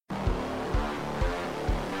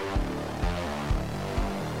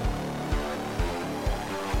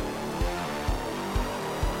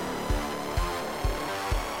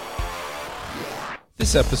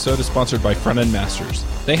This episode is sponsored by Front End Masters.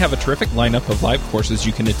 They have a terrific lineup of live courses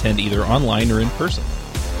you can attend either online or in person.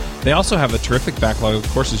 They also have a terrific backlog of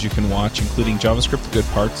courses you can watch, including JavaScript the Good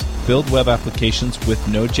Parts, Build Web Applications with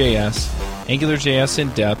Node.js, AngularJS in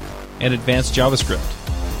Depth, and Advanced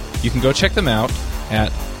JavaScript. You can go check them out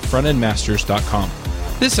at frontendmasters.com.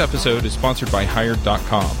 This episode is sponsored by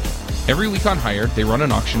Hired.com. Every week on Hired, they run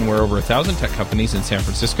an auction where over 1,000 tech companies in San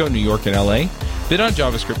Francisco, New York, and LA bid on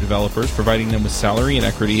JavaScript developers, providing them with salary and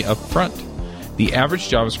equity up front. The average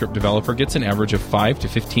JavaScript developer gets an average of 5 to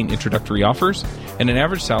 15 introductory offers and an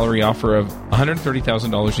average salary offer of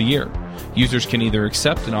 $130,000 a year. Users can either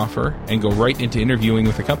accept an offer and go right into interviewing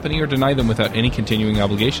with a company or deny them without any continuing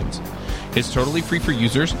obligations. It's totally free for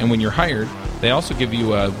users, and when you're hired, they also give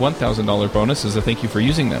you a $1,000 bonus as a thank you for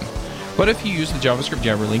using them. But if you use the JavaScript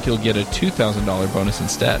Jabber link, you'll get a $2,000 bonus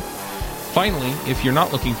instead. Finally, if you're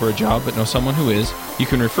not looking for a job but know someone who is, you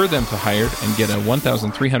can refer them to Hired and get a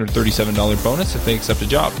 $1,337 bonus if they accept a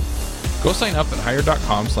job. Go sign up at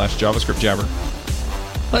hired.com/JavaScriptJabber.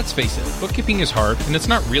 Let's face it, bookkeeping is hard, and it's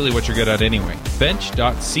not really what you're good at anyway.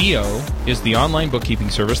 Bench.co is the online bookkeeping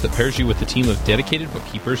service that pairs you with a team of dedicated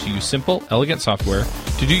bookkeepers who use simple, elegant software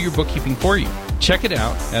to do your bookkeeping for you. Check it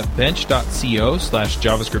out at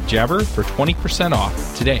bench.co/JavaScriptJabber for 20%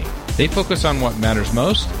 off today. They focus on what matters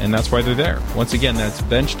most, and that's why they're there. Once again, that's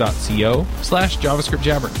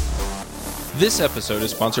bench.co/JavaScriptJabber. This episode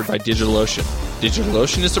is sponsored by DigitalOcean.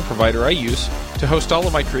 DigitalOcean is the provider I use to host all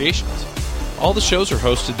of my creations. All the shows are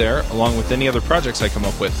hosted there, along with any other projects I come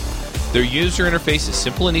up with. Their user interface is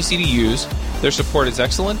simple and easy to use, their support is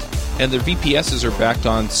excellent, and their VPSs are backed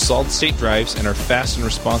on solid-state drives and are fast and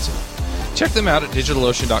responsive. Check them out at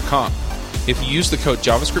DigitalOcean.com. If you use the code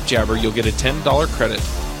JavaScriptJabber, you'll get a $10 credit.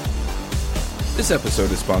 This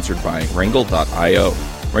episode is sponsored by Wrangle.io.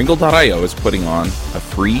 Wrangle.io is putting on a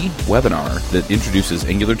free webinar that introduces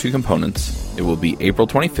Angular 2 components. It will be April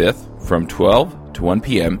 25th from 12 to 1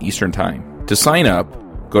 p.m. Eastern Time. To sign up,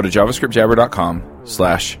 go to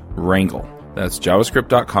javascriptjabber.com/wrangle. That's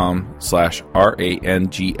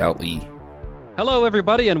javascript.com/RANGLE. Hello,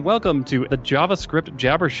 everybody, and welcome to the JavaScript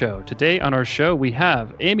Jabber Show. Today on our show, we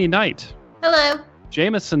have Amy Knight. Hello.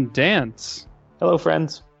 Jameson Dance. Hello,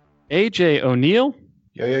 friends. AJ O'Neill.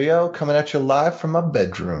 Yo, yo, yo, coming at you live from my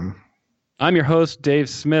bedroom. I'm your host, Dave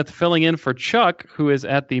Smith, filling in for Chuck, who is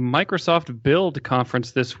at the Microsoft Build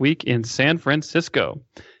conference this week in San Francisco.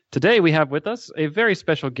 Today we have with us a very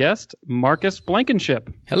special guest, Marcus Blankenship.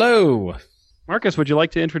 Hello. Marcus, would you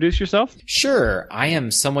like to introduce yourself? Sure. I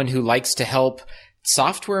am someone who likes to help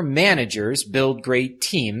software managers build great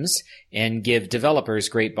teams and give developers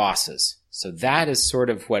great bosses. So that is sort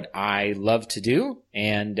of what I love to do,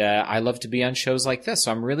 and I love to be on shows like this.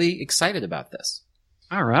 So I'm really excited about this.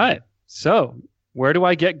 All right. So where do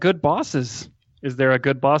I get good bosses? Is there a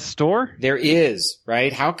good boss store? There is,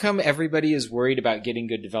 right? How come everybody is worried about getting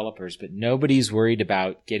good developers, but nobody's worried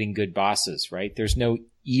about getting good bosses, right? There's no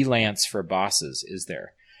Elance for bosses, is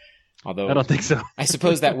there? Although I don't think so. I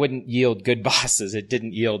suppose that wouldn't yield good bosses. It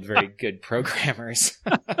didn't yield very good programmers.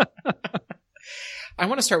 I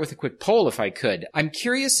want to start with a quick poll if I could. I'm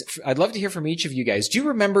curious. I'd love to hear from each of you guys. Do you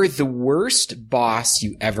remember the worst boss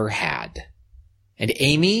you ever had? And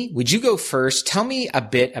Amy, would you go first? Tell me a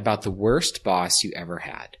bit about the worst boss you ever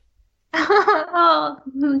had. Oh,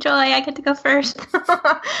 joy, I get to go first.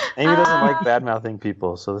 Amy doesn't like bad-mouthing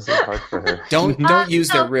people, so this is hard for her. Don't use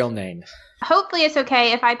their real name. Hopefully it's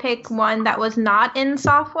okay if I pick one that was not in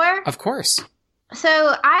software. Of course. So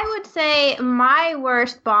I would say my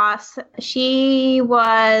worst boss, she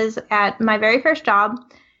was at my very first job.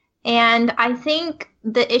 And I think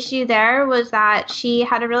the issue there was that she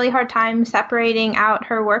had a really hard time separating out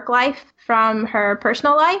her work life from her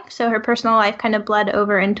personal life. So her personal life kind of bled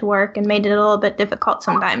over into work and made it a little bit difficult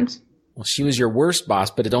sometimes. Well, she was your worst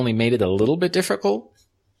boss, but it only made it a little bit difficult?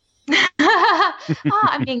 Oh,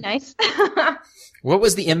 I'm being nice. What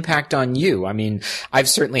was the impact on you? I mean, I've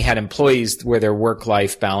certainly had employees where their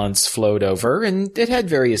work-life balance flowed over, and it had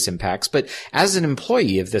various impacts. But as an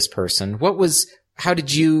employee of this person, how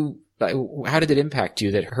did it impact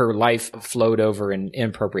you that her life flowed over in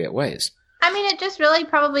inappropriate ways? I mean, it just really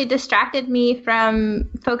probably distracted me from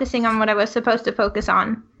focusing on what I was supposed to focus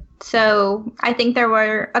on. So I think there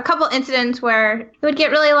were a couple incidents where it would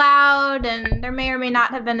get really loud, and there may or may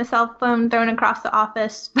not have been a cell phone thrown across the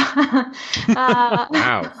office.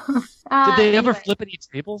 Wow. Did they ever flip any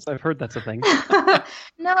tables? I've heard that's a thing.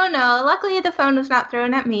 No. Luckily, the phone was not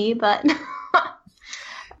thrown at me, but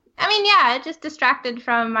I mean, yeah, it just distracted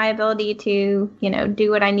from my ability to,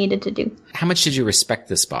 do what I needed to do. How much did you respect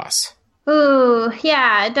this boss? Ooh,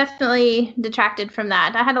 yeah, it definitely detracted from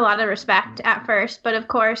that. I had a lot of respect at first, but of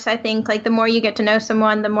course, I think like the more you get to know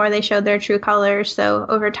someone, the more they show their true colors. So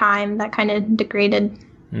over time, that kind of degraded.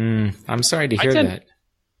 I'm sorry to hear that.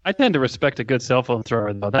 I tend to respect a good cell phone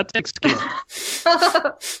thrower, though. That takes skill.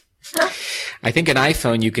 I think an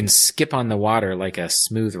iPhone, you can skip on the water like a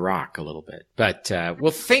smooth rock a little bit. But,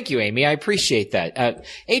 well, thank you, Amy. I appreciate that.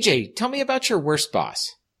 AJ, tell me about your worst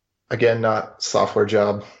boss. Again, not software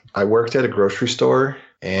job. I worked at a grocery store,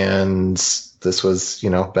 and this was,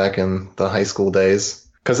 back in the high school days.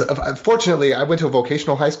 Because fortunately, I went to a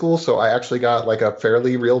vocational high school, so I actually got like a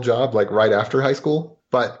fairly real job like right after high school.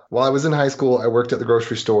 But while I was in high school, I worked at the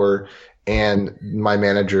grocery store, and my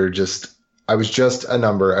manager I was just a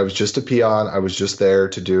number. I was just a peon. I was just there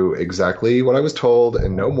to do exactly what I was told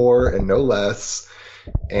and no more and no less.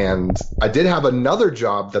 And I did have another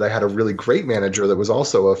job that I had a really great manager that was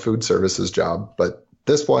also a food services job. But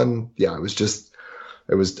this one, yeah, I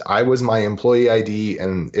was my employee ID.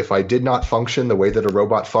 And if I did not function the way that a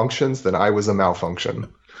robot functions, then I was a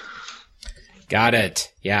malfunction. Got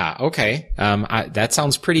it. Yeah. Okay. That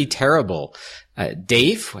sounds pretty terrible.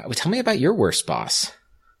 Dave, tell me about your worst boss.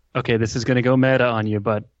 Okay, this is going to go meta on you,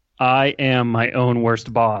 but I am my own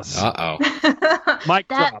worst boss. Uh-oh. Mic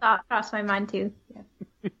That drop. thought crossed my mind too.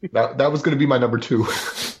 That was going to be my number 2.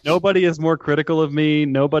 Nobody is more critical of me.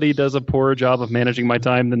 Nobody does a poorer job of managing my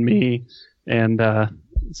time than me. And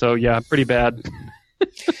so, yeah, pretty bad.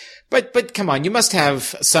 But come on, you must have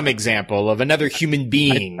some example of another human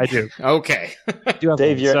being. I do. Okay.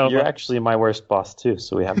 Dave, you're actually my worst boss too,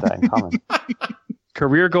 so we have that in common.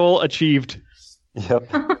 Career goal achieved.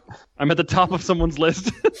 Yep. I'm at the top of someone's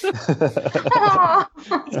list.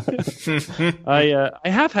 I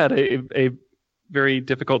have had a very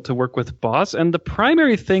difficult to work with boss, and the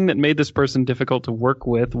primary thing that made this person difficult to work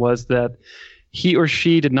with was that he or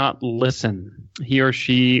she did not listen. He or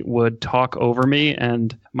she would talk over me,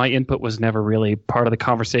 and my input was never really part of the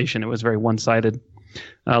conversation. It was very one-sided.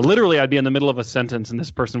 Literally, I'd be in the middle of a sentence, and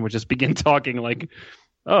this person would just begin talking like,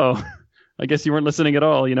 oh, I guess you weren't listening at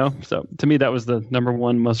all, So to me, that was the number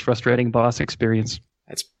one most frustrating boss experience.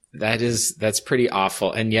 That's pretty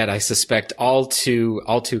awful, and yet I suspect all too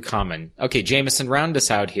common. Okay, Jameson, round us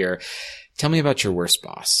out here. Tell me about your worst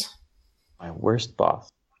boss. My worst boss.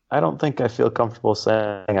 I don't think I feel comfortable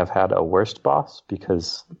saying I've had a worst boss,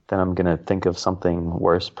 because then I'm going to think of something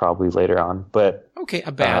worse probably later on. But okay,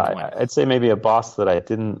 a bad one. I'd say maybe a boss that I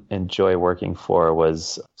didn't enjoy working for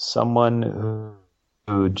was someone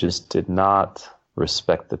who just did not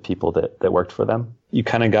respect the people that worked for them. You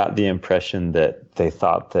kind of got the impression that they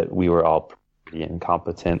thought that we were all pretty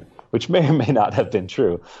incompetent, which may or may not have been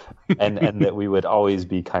true, and that we would always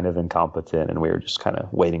be kind of incompetent and we were just kind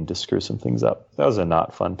of waiting to screw some things up. That was a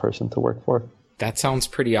not fun person to work for. That sounds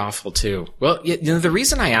pretty awful too. Well, the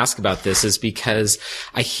reason I ask about this is because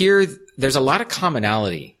I hear there's a lot of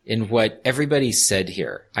commonality in what everybody said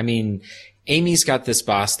here. I mean, Amy's got this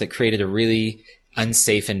boss that created a really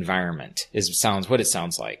unsafe environment sounds what it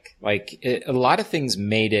sounds like. Like a lot of things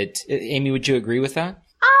made it. Amy, would you agree with that?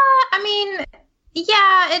 I mean,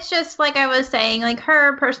 yeah, it's just like I was saying, like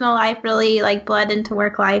her personal life really like bled into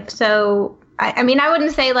work life. So I mean, I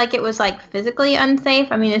wouldn't say like it was like physically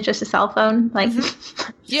unsafe. I mean, it's just a cell phone. Like,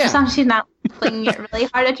 yeah, as long as she's not flinging it really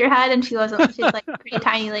hard at your head, and she's like a pretty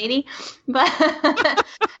tiny lady, but.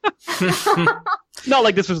 Not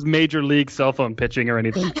like this was major league cell phone pitching or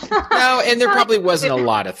anything. No, and there probably wasn't a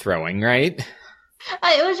lot of throwing, right?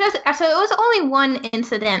 It was only one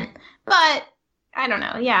incident, but I don't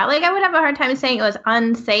know. Yeah, like I would have a hard time saying it was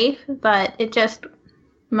unsafe, but it just,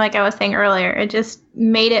 like I was saying earlier, it just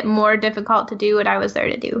made it more difficult to do what I was there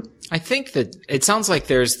to do. I think that it sounds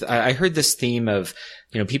like I heard this theme of,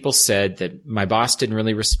 people said that my boss didn't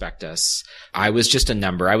really respect us. I was just a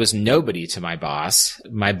number. I was nobody to my boss.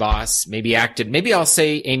 My boss maybe I'll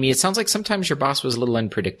say, Amy, it sounds like sometimes your boss was a little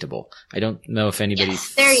unpredictable. I don't know if anybody.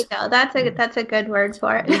 Yes, there you go. That's a good word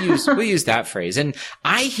for it. We'll use that phrase. And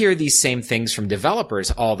I hear these same things from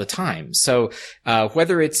developers all the time. So,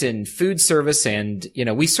 whether it's in food service and,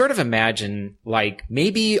 we sort of imagine like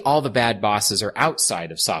maybe all the bad bosses are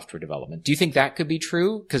outside of software development. Do you think that could be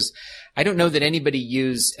true? Because I don't know that anybody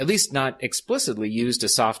at least not explicitly used a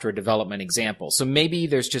software development example. So maybe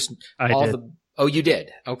there's just oh, you did?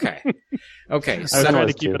 Okay. Okay. I was trying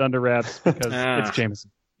to keep it under wraps because it's Jameson.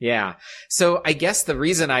 Yeah. So I guess the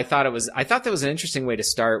reason I thought that was an interesting way to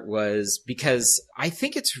start was because I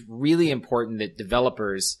think it's really important that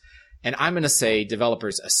developers, and I'm going to say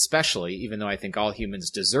developers especially, even though I think all humans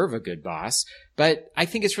deserve a good boss, but I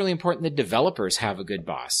think it's really important that developers have a good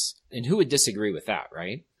boss. And who would disagree with that,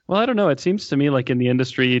 right? Well, I don't know. It seems to me like in the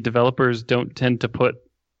industry, developers don't tend to put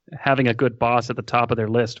having a good boss at the top of their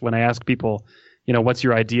list. When I ask people, what's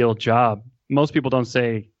your ideal job? Most people don't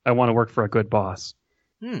say, I want to work for a good boss.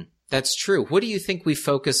 That's true. What do you think we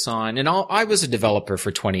focus on? And I was a developer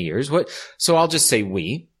for 20 years. So I'll just say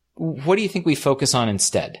we. What do you think we focus on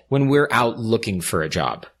instead when we're out looking for a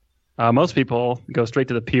job? Most people go straight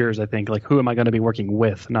to the peers, I think. Like, who am I going to be working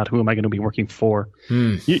with, not who am I going to be working for?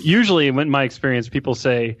 Usually, in my experience, people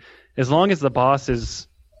say, as long as the boss is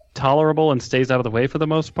tolerable and stays out of the way for the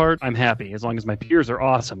most part, I'm happy. As long as my peers are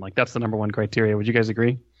awesome. Like, that's the number one criteria. Would you guys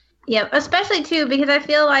agree? Yeah, especially, too, because I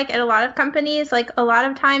feel like at a lot of companies, like, a lot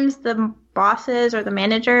of times the bosses or the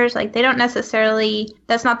managers, like, they don't necessarily,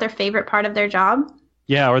 that's not their favorite part of their job.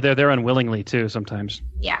 Yeah, or they're there unwillingly, too, sometimes.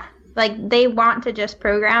 Yeah. Like, they want to just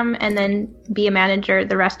program and then be a manager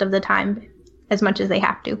the rest of the time as much as they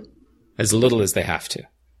have to. As little as they have to.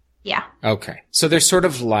 Yeah. Okay. So they're sort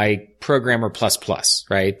of like programmer plus,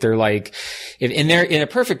 right? They're like, in a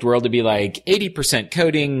perfect world, it'd be like 80%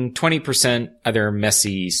 coding, 20% other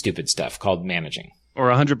messy, stupid stuff called managing. Or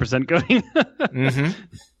 100% coding. Mm-hmm.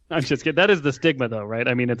 I'm just kidding. That is the stigma, though, right?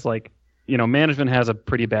 I mean, it's like, management has a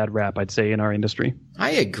pretty bad rap, I'd say, in our industry.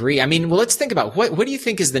 I agree. I mean, well, let's think about what do you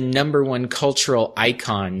think is the number one cultural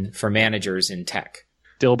icon for managers in tech?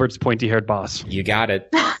 Dilbert's pointy-haired boss. You got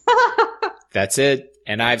it. That's it.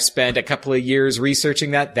 And I've spent a couple of years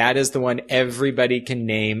researching that. That is the one everybody can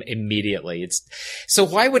name immediately. So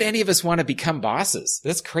why would any of us want to become bosses?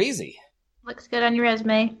 That's crazy. Looks good on your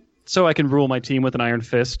resume. So I can rule my team with an iron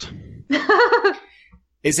fist.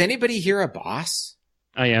 Is anybody here a boss?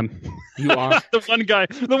 I am. You are? the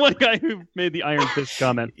one guy who made the iron fist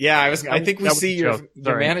comment. Yeah, I think we see your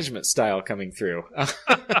management style coming through.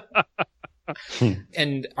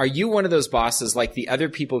 And are you one of those bosses like the other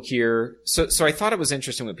people here? So I thought it was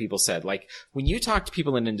interesting what people said. Like when you talk to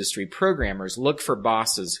people in industry, programmers look for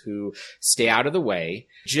bosses who stay out of the way,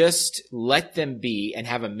 just let them be and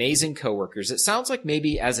have amazing coworkers. It sounds like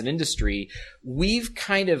maybe as an industry, we've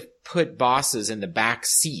kind of put bosses in the back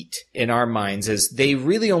seat in our minds as they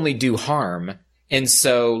really only do harm. And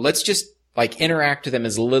so let's just interact with them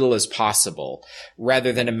as little as possible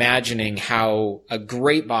rather than imagining how a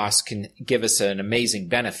great boss can give us an amazing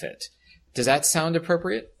benefit. Does that sound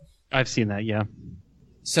appropriate? I've seen that, yeah.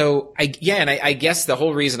 So I guess the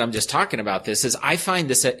whole reason I'm just talking about this is I find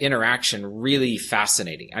this interaction really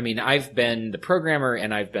fascinating. I mean, I've been the programmer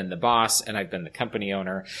and I've been the boss and I've been the company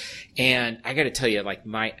owner. And I got to tell you,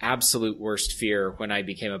 my absolute worst fear when I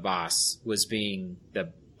became a boss was being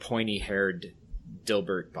the pointy-haired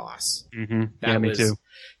Dilbert boss. Mm-hmm. That me was too.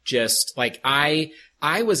 Just I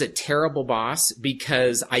was a terrible boss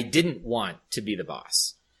because I didn't want to be the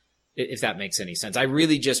boss, if that makes any sense. I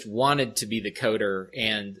really just wanted to be the coder,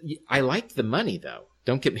 and I liked the money, though.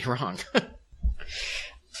 Don't get me wrong.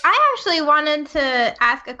 I actually wanted to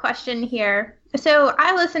ask a question here. So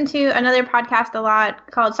I listen to another podcast a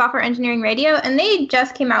lot called Software Engineering Radio, and they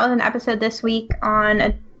just came out with an episode this week on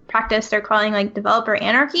a practice they're calling developer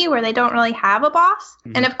anarchy, where they don't really have a boss.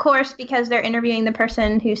 Mm-hmm. And of course, because they're interviewing the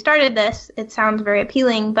person who started this, it sounds very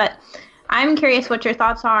appealing. But I'm curious what your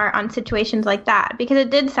thoughts are on situations like that, because it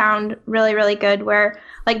did sound really, really good, where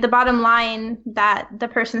the bottom line that the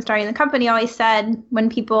person starting the company always said when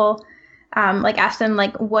people asked him,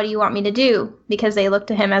 what do you want me to do? Because they looked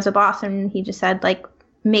to him as a boss, and he just said,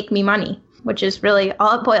 make me money, which is really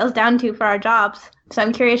all it boils down to for our jobs. So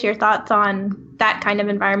I'm curious your thoughts on that kind of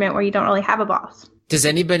environment where you don't really have a boss. Does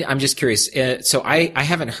anybody, I'm just curious. So I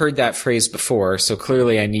haven't heard that phrase before. So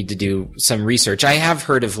clearly I need to do some research. I have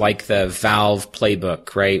heard of the Valve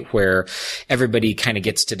playbook, right? Where everybody kind of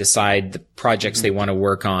gets to decide the projects they want to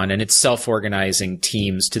work on, and it's self-organizing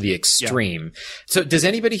teams to the extreme. Yeah. So does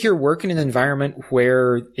anybody here work in an environment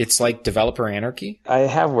where it's like developer anarchy? I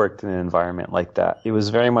have worked in an environment like that. It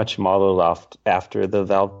was very much modeled after the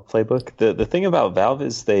Valve playbook. The thing about Valve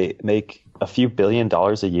is they make a few $1 billion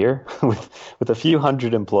a year with a few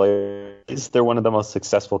hundred employees. They're one of the most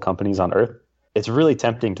successful companies on earth. It's really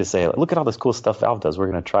tempting to say, look at all this cool stuff Valve does. We're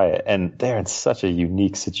going to try it. And they're in such a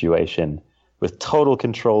unique situation with total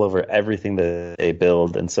control over everything that they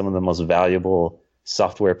build and some of the most valuable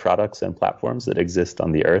software products and platforms that exist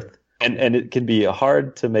on the earth. And it can be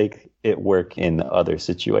hard to make it work in other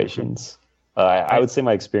situations. I would say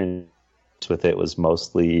my experience with it was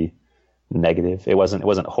mostly negative. It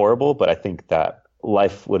wasn't horrible, but I think that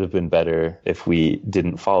life would have been better if we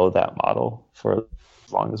didn't follow that model for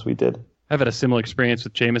as long as we did. I've had a similar experience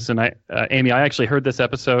with Jameson. Amy, I actually heard this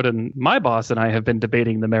episode, and my boss and I have been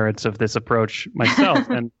debating the merits of this approach myself.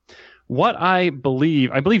 And What I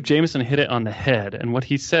believe Jameson hit it on the head. And what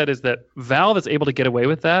he said is that Valve is able to get away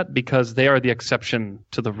with that because they are the exception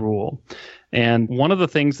to the rule. And one of the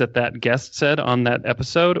things that guest said on that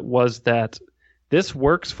episode was that this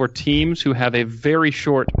works for teams who have a very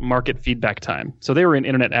short market feedback time. So they were in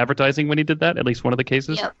internet advertising when he did that, at least one of the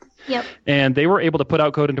cases. Yep. And they were able to put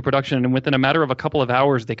out code into production, and within a matter of a couple of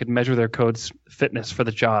hours, they could measure their code's fitness for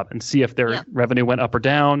the job and see if their revenue went up or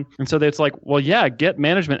down. And so it's like, well, yeah, get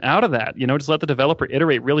management out of that. Just let the developer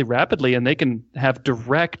iterate really rapidly, and they can have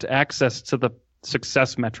direct access to the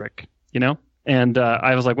success metric, And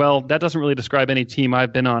I was like, well, that doesn't really describe any team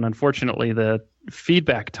I've been on. Unfortunately, the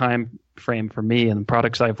feedback time frame for me and the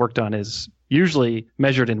products I've worked on is usually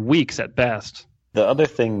measured in weeks at best. The other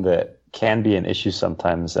thing that can be an issue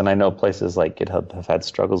sometimes, and I know places like GitHub have had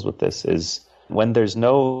struggles with this, is when there's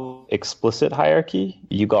no explicit hierarchy,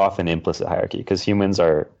 you go off an implicit hierarchy because humans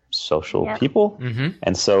are social people. Mm-hmm.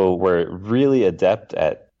 And so we're really adept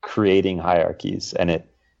at creating hierarchies. And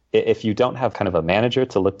if you don't have kind of a manager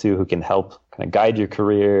to look to who can help kind of guide your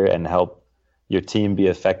career and help your team be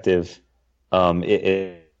effective,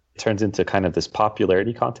 it turns into kind of this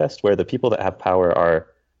popularity contest where the people that have power are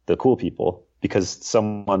the cool people because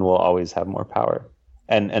someone will always have more power.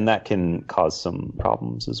 And that can cause some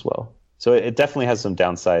problems as well. So it definitely has some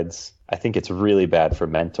downsides. I think it's really bad for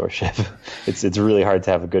mentorship. It's really hard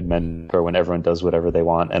to have a good mentor when everyone does whatever they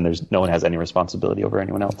want and no one has any responsibility over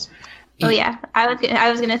anyone else. Oh yeah,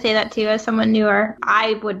 I was gonna say that too. As someone newer,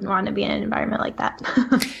 I wouldn't want to be in an environment like that.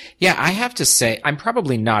 Yeah, I have to say, I'm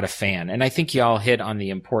probably not a fan, and I think y'all hit on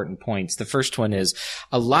the important points. The first one is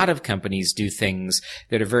a lot of companies do things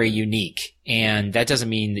that are very unique, and that doesn't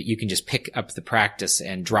mean that you can just pick up the practice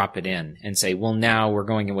and drop it in and say, well, now we're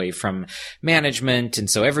going away from management,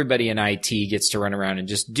 and so everybody in IT gets to run around and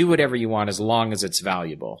just do whatever you want as long as it's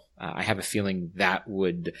valuable. I have a feeling that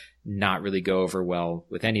would not really go over well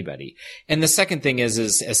with anybody. And the second thing is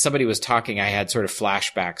as somebody was talking, I had sort of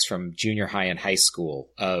flashbacks from junior high and high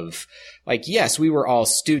school of like, yes, we were all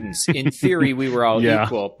students. In theory, we were all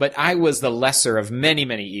equal, but I was the lesser of many,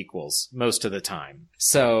 many equals most of the time.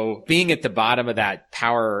 So being at the bottom of that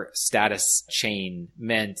power status chain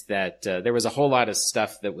meant that there was a whole lot of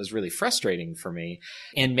stuff that was really frustrating for me.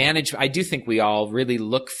 And I do think we all really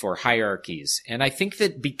look for hierarchies. And I think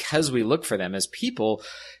that because we look for them as people,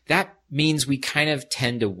 that means we kind of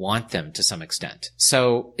tend to want them to some extent.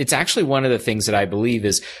 So it's actually one of the things that I believe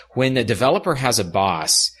is when a developer has a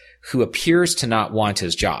boss who appears to not want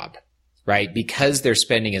his job, right? Because they're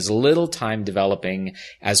spending as little time developing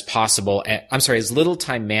as possible. As little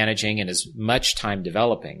time managing and as much time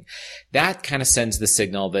developing. That kind of sends the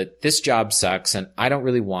signal that this job sucks and I don't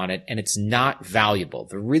really want it and it's not valuable.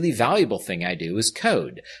 The really valuable thing I do is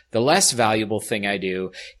code. The less valuable thing I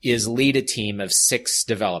do is lead a team of 6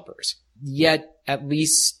 developers. Yet at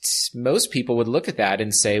least most people would look at that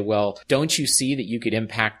and say, well, don't you see that you could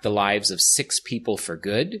impact the lives of 6 people for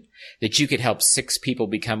good? That you could help 6 people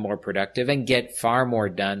become more productive and get far more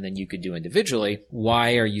done than you could do individually?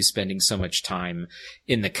 Why are you spending so much time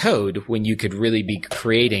in the code when you could really be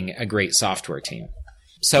creating a great software team?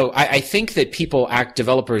 So I think that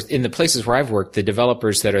developers, in the places where I've worked, the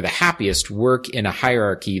developers that are the happiest work in a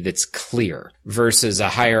hierarchy that's clear versus a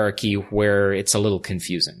hierarchy where it's a little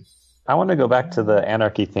confusing. I want to go back to the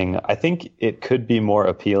anarchy thing. I think it could be more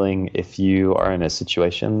appealing if you are in a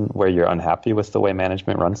situation where you're unhappy with the way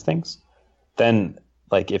management runs things. Then,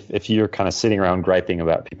 like, if you're kind of sitting around griping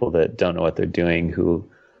about people that don't know what they're doing, who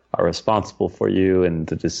are responsible for you and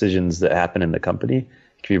the decisions that happen in the company,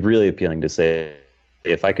 it can be really appealing to say,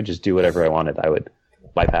 if I could just do whatever I wanted, I would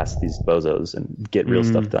bypass these bozos and get real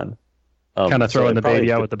stuff done. Kind of throwing the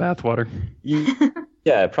baby out with the bathwater.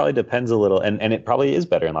 Yeah, it probably depends a little, and it probably is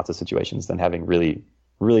better in lots of situations than having really,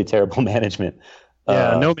 really terrible management.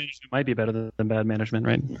 Yeah, no management might be better than bad management,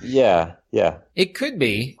 right? Yeah. It could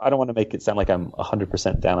be. I don't want to make it sound like I'm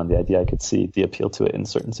 100% down on the idea. I could see the appeal to it in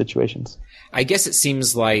certain situations. I guess it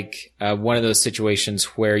seems like one of those situations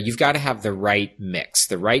where you've got to have the right mix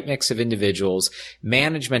of individuals.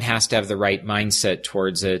 Management has to have the right mindset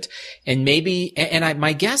towards it. And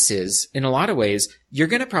my guess is, in a lot of ways, you're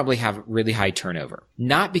going to probably have really high turnover.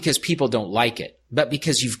 Not because people don't like it, but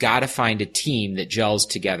because you've got to find a team that gels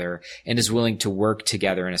together and is willing to work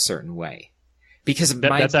together in a certain way. Because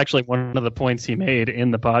that's actually one of the points he made in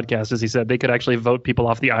the podcast, is he said they could actually vote people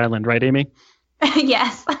off the island, right, Amy?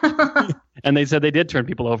 Yes. And they said they did turn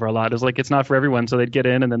people over a lot. It was like, it's not for everyone, so they'd get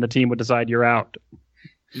in and then the team would decide you're out.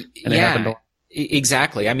 And it happened a lot.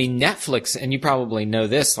 Exactly. I mean, Netflix, and you probably know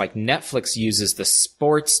this, like Netflix uses the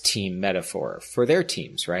sports team metaphor for their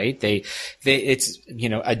teams, right? It's,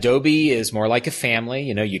 Adobe is more like a family.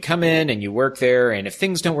 You come in and you work there, and if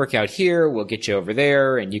things don't work out here, we'll get you over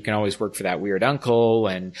there, and you can always work for that weird uncle.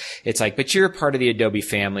 And it's like, but you're part of the Adobe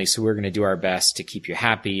family, so we're going to do our best to keep you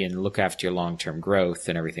happy and look after your long-term growth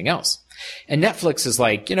and everything else. And Netflix is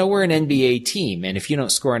like, we're an NBA team, and if you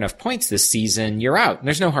don't score enough points this season, you're out. And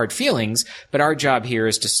there's no hard feelings, but our job here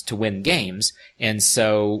is just to win games. And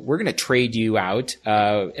so we're going to trade you out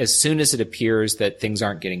as soon as it appears that things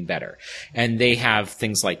aren't getting better. And they have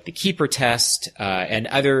things like the keeper test and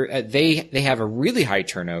other. They have a really high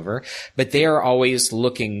turnover, but they are always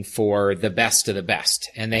looking for the best of the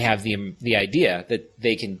best. And they have the idea that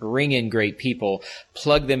they can bring in great people,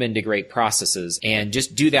 plug them into great processes, and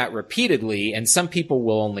just do that repeatedly. And some people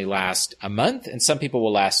will only last a month, and some people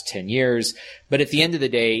will last 10 years. But at the end of the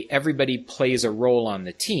day, everybody plays a role on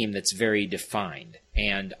the team that's very defined.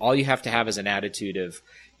 And all you have to have is an attitude of,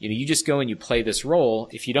 you just go and you play this role.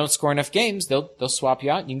 If you don't score enough games, they'll swap you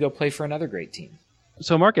out and you can go play for another great team.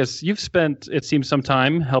 So, Marcus, you've spent, it seems, some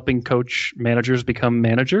time helping coach managers become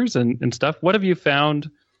managers and stuff. What have you found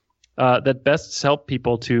that best help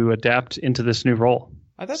people to adapt into this new role?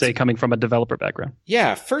 Say, coming from a developer background.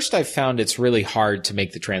 Yeah. First, I've found it's really hard to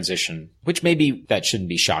make the transition, which maybe that shouldn't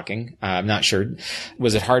be shocking. I'm not sure.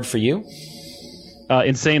 Was it hard for you?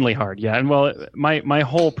 Insanely hard. Yeah. And well, my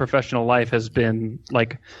whole professional life has been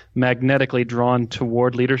like magnetically drawn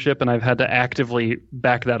toward leadership, and I've had to actively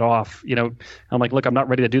back that off. I'm like, look, I'm not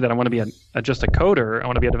ready to do that. I want to be just a coder. I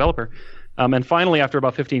want to be a developer. And finally, after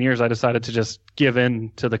about 15 years, I decided to just give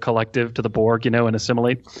in to the collective, to the Borg, and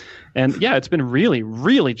assimilate. And yeah, it's been really,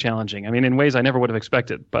 really challenging. I mean, in ways I never would have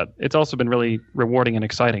expected, but it's also been really rewarding and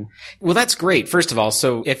exciting. Well, that's great. First of all,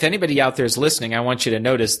 so if anybody out there is listening, I want you to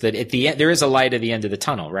notice that at the end, there is a light at the end of the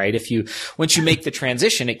tunnel, right? Once you make the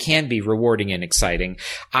transition, it can be rewarding and exciting.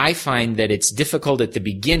 I find that it's difficult at the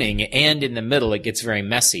beginning, and in the middle, it gets very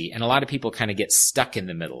messy. And a lot of people kind of get stuck in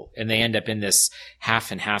the middle, and they end up in this half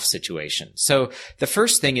and half situation. So the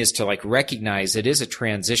first thing is to recognize it is a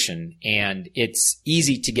transition, and it's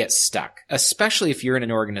easy to get stuck, especially if you're in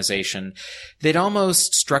an organization that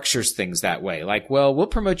almost structures things that way. Like, well, we'll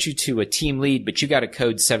promote you to a team lead, but you got to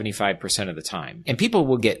code 75% of the time. And people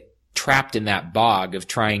will get trapped in that bog of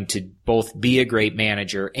trying to both be a great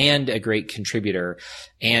manager and a great contributor.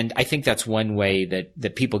 And I think that's one way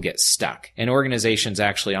that people get stuck. And organizations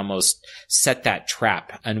actually almost set that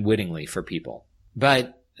trap unwittingly for people.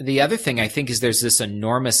 But the other thing I think is there's this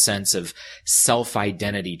enormous sense of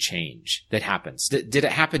self-identity change that happens. Did it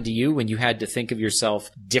happen to you when you had to think of yourself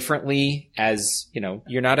differently as,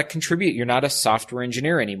 you're not a contributor, you're not a software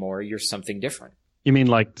engineer anymore, you're something different? You mean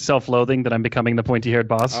like self-loathing that I'm becoming the pointy-haired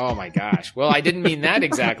boss? Oh my gosh. Well, I didn't mean that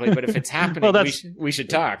exactly, but if it's happening, we should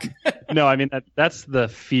talk. No, I mean, that's the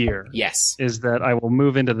fear. Yes. Is that I will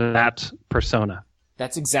move into that persona.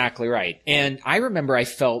 That's exactly right. And I remember I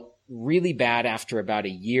felt really bad after about a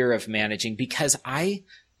year of managing because I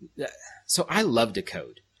love to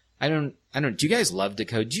code. Do you guys love to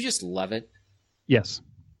code? Do you just love it? Yes.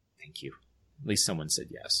 Thank you. At least someone said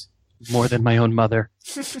yes. More than my own mother.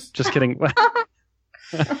 Just kidding.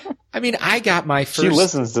 I mean, I got my first... She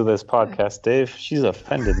listens to this podcast, Dave. She's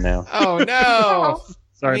offended now. Oh, no.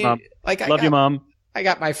 Sorry, Mom. Love you, Mom. I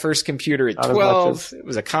got my first computer at 12. It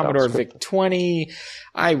was a Commodore VIC-20.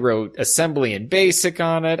 I wrote assembly in BASIC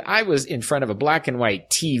on it. I was in front of a black and white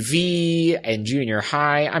TV in junior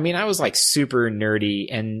high. I mean, I was super nerdy,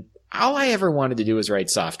 and all I ever wanted to do was write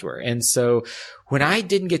software. And so when I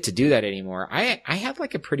didn't get to do that anymore, I had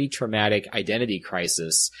a pretty traumatic identity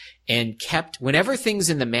crisis and whenever things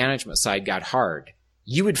in the management side got hard,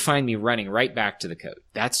 you would find me running right back to the code.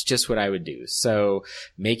 That's just what I would do. So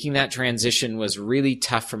making that transition was really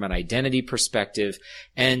tough from an identity perspective.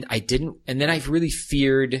 And then I really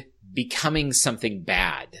feared becoming something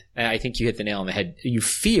bad. I think you hit the nail on the head. You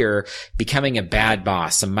fear becoming a bad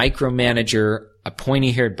boss, a micromanager, a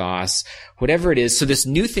pointy-haired boss, whatever it is. So this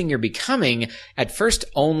new thing you're becoming at first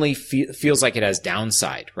only feels like it has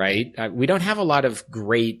downside, right? We don't have a lot of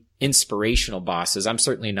great inspirational bosses. I'm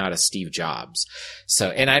certainly not a Steve Jobs. So,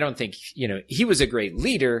 and I don't think, he was a great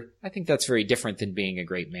leader. I think that's very different than being a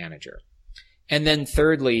great manager. And then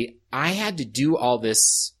thirdly, I had to do all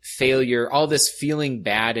this failure, all this feeling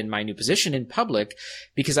bad in my new position in public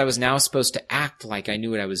because I was now supposed to act like I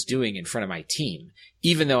knew what I was doing in front of my team,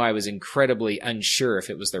 even though I was incredibly unsure if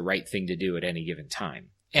it was the right thing to do at any given time.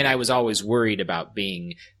 And I was always worried about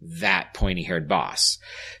being that pointy-haired boss.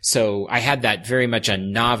 So I had that very much a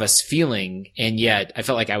novice feeling, and yet I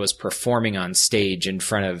felt like I was performing on stage in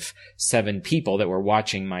front of 7 people that were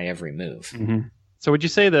watching my every move. Mm-hmm. So would you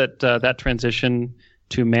say that that transition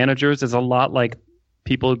to managers is a lot like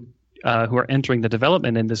people who are entering the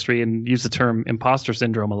development industry and use the term imposter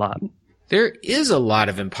syndrome a lot? There is a lot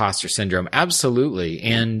of imposter syndrome, absolutely.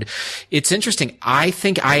 And it's interesting. I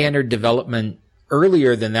think I entered development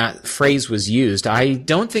earlier than that phrase was used. I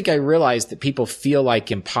don't think I realized that people feel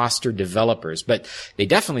like imposter developers, but they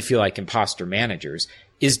definitely feel like imposter managers.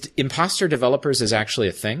 Is imposter developers is actually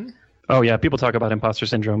a thing? Oh, yeah. People talk about imposter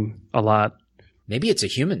syndrome a lot. Maybe it's a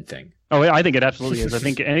human thing. Oh, I think it absolutely is. I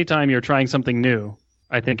think anytime you're trying something new,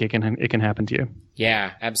 I think it can happen to you.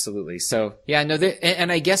 Yeah, absolutely. So, yeah, no,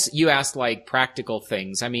 and I guess you asked like practical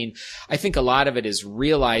things. I mean, I think a lot of it is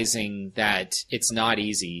realizing that it's not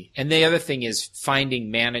easy. And the other thing is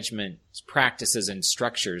finding management practices and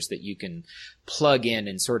structures that you can plug in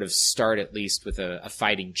and sort of start at least with a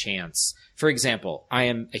fighting chance. For example, I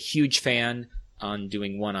am a huge fan on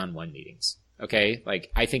doing one-on-one meetings. Okay.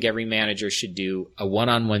 Like I think every manager should do a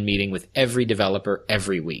one-on-one meeting with every developer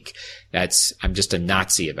every week. I'm just a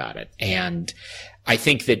Nazi about it. And I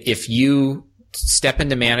think that if you step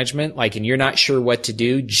into management, like, and you're not sure what to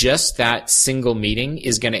do, just that single meeting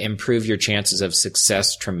is going to improve your chances of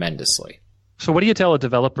success tremendously. So what do you tell a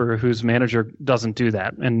developer whose manager doesn't do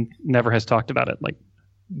that and never has talked about it? Like,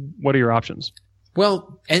 what are your options?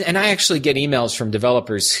 Well, and I actually get emails from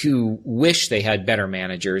developers who wish they had better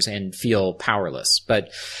managers and feel powerless. But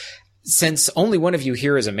since only one of you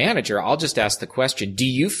here is a manager, I'll just ask the question, do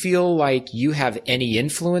you feel like you have any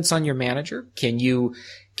influence on your manager? Can you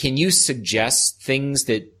suggest things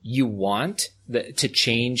that you want to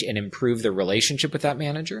change and improve the relationship with that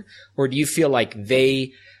manager? Or do you feel like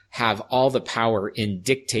they have all the power in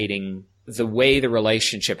dictating the way the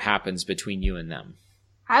relationship happens between you and them?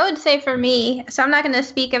 I would say for me, so I'm not going to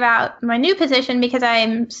speak about my new position because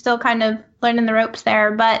I'm still kind of learning the ropes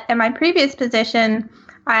there. But in my previous position,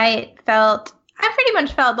 I pretty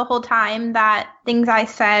much felt the whole time that things I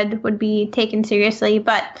said would be taken seriously.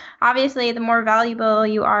 But obviously, the more valuable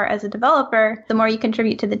you are as a developer, the more you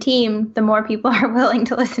contribute to the team, the more people are willing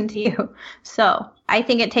to listen to you. So I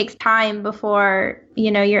think it takes time before,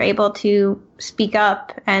 you're able to speak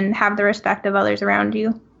up and have the respect of others around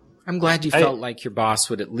you. I'm glad you felt like your boss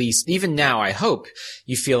would at least, even now, I hope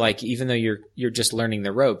you feel like even though you're just learning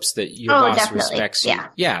the ropes, that your boss definitely. Respects you. Yeah.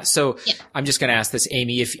 Yeah. So I'm just going to ask this,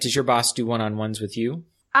 Amy, does your boss do one-on-ones with you?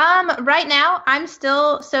 Right now, I'm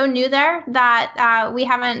still so new there that we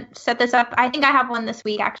haven't set this up. I think I have one this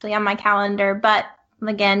week actually on my calendar, but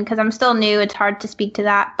again, because I'm still new, it's hard to speak to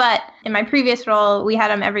that. But in my previous role, we had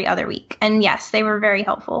them every other week. And yes, they were very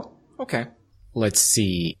helpful. Okay. Let's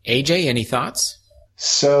see. AJ, any thoughts?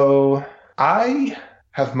 So I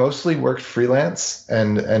have mostly worked freelance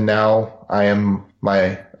and now I am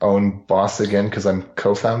my own boss again because I'm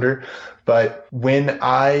co-founder. But when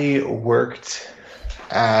I worked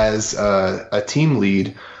as a team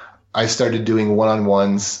lead, I started doing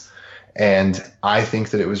one-on-ones and I think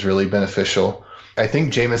that it was really beneficial. I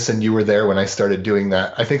think, Jameson, you were there when I started doing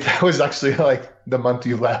that. I think that was actually like the month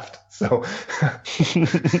you left. So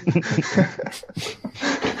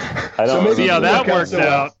I don't see how that worked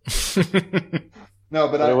out. No,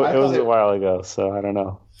 but it was a while ago, so I don't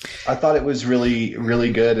know. I thought it was really,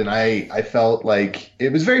 really good, and I felt like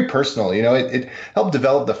it was very personal. It helped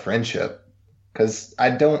develop the friendship because I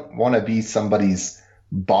don't want to be somebody's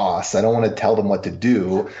boss. I don't want to tell them what to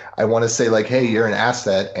do. I want to say like, hey, you're an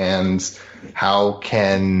asset, and how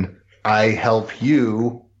can I help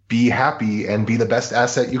you be happy and be the best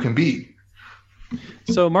asset you can be?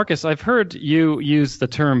 So, Marcus, I've heard you use the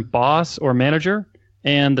term boss or manager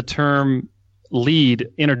and the term lead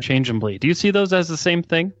interchangeably. Do you see those as the same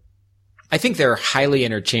thing? I think they're highly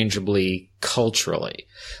interchangeably culturally.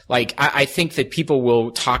 Like, I think that people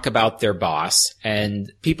will talk about their boss, and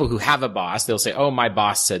people who have a boss, they'll say, oh, my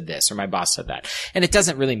boss said this or my boss said that. And it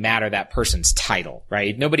doesn't really matter that person's title,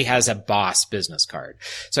 right? Nobody has a boss business card.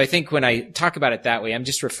 So I think when I talk about it that way, I'm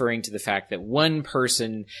just referring to the fact that one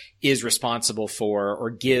person is responsible for or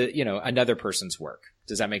give, another person's work.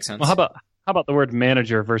 Does that make sense? Well, how about the word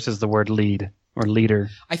manager versus the word lead? Or leader?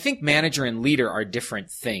 I think manager and leader are different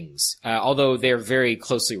things, although they're very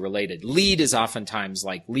closely related. Lead is oftentimes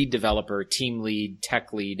like lead developer, team lead,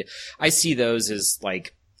 tech lead. I see those as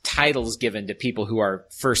like titles given to people who are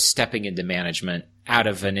first stepping into management out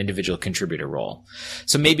of an individual contributor role.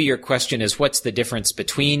 So maybe your question is, what's the difference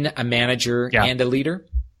between a manager and a leader?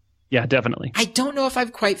 Yeah, definitely. I don't know if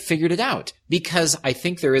I've quite figured it out because I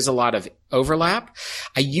think there is a lot of overlap.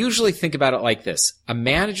 I usually think about it like this. A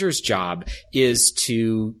manager's job is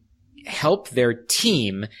to help their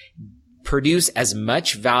team produce as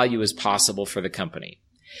much value as possible for the company.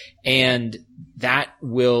 And that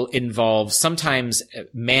will involve sometimes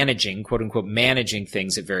managing, quote unquote, managing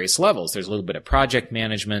things at various levels. There's a little bit of project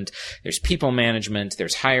management. There's people management.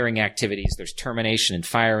 There's hiring activities. There's termination and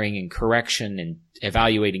firing and correction and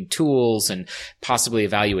evaluating tools and possibly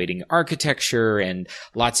evaluating architecture and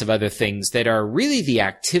lots of other things that are really the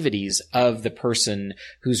activities of the person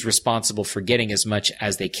who's responsible for getting as much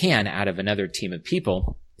as they can out of another team of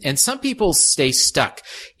people. And some people stay stuck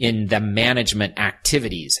in the management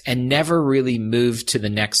activities and never really move to the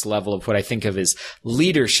next level of what I think of as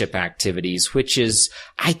leadership activities, which is,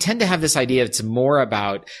 I tend to have this idea it's more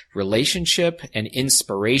about relationship and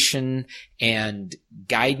inspiration and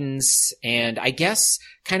guidance and I guess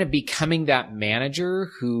kind of becoming that manager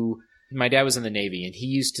who, my dad was in the Navy and he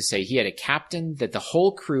used to say he had a captain that the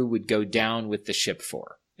whole crew would go down with the ship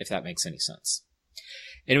for, if that makes any sense.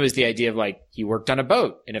 And it was the idea of like, he worked on a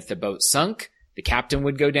boat, and if the boat sunk, the captain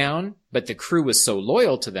would go down, but the crew was so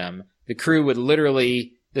loyal to them, the crew would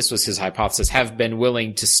literally, this was his hypothesis, have been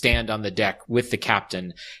willing to stand on the deck with the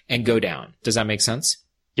captain and go down. Does that make sense?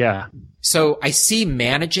 Yeah. So I see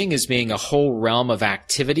managing as being a whole realm of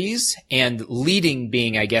activities and leading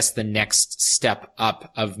being, I guess, the next step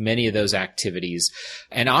up of many of those activities.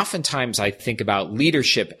 And oftentimes I think about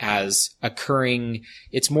leadership as occurring.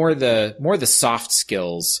 It's more the soft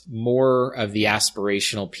skills, more of the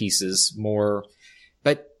aspirational pieces, more,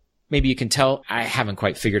 but maybe you can tell I haven't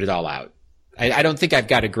quite figured it all out. I don't think I've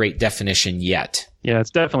got a great definition yet. Yeah,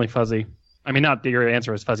 it's definitely fuzzy. I mean, not that your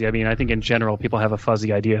answer is fuzzy. I mean, I think in general, people have a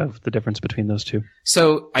fuzzy idea of the difference between those two.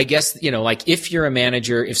 So I guess, like if you're a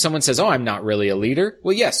manager, if someone says, oh, I'm not really a leader.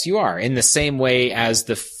 Well, yes, you are, in the same way as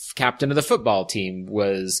the captain of the football team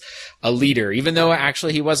was a leader, even though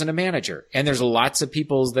actually he wasn't a manager. And there's lots of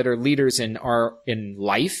people that are leaders in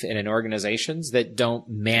life and in organizations that don't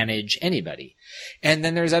manage anybody. And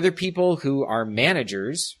then there's other people who are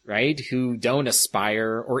managers, right? Who don't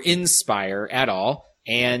aspire or inspire at all.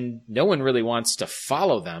 And no one really wants to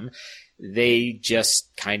follow them. They just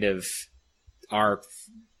kind of are,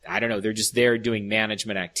 I don't know, they're just there doing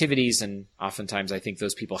management activities. And oftentimes I think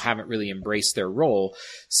those people haven't really embraced their role.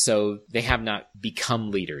 So they have not become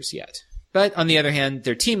leaders yet. But on the other hand,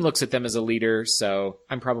 their team looks at them as a leader. So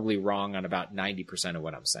I'm probably wrong on about 90% of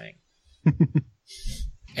what I'm saying.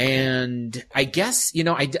 And I guess,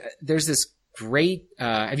 there's this great,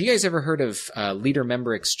 have you guys ever heard of leader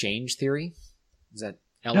member exchange theory? Is that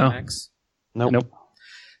LMX? Nope.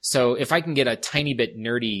 So if I can get a tiny bit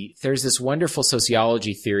nerdy, there's this wonderful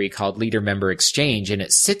sociology theory called leader-member exchange, and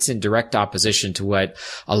it sits in direct opposition to what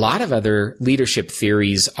a lot of other leadership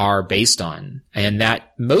theories are based on. And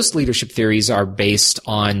that most leadership theories are based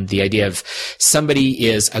on the idea of somebody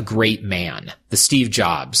is a great man. The Steve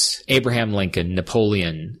Jobs, Abraham Lincoln,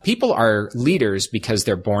 Napoleon. People are leaders because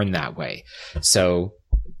they're born that way. So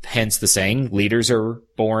hence the saying, leaders are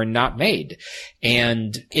born, not made.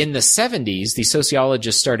 And in the 70s, the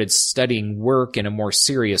sociologists started studying work in a more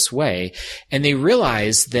serious way, and they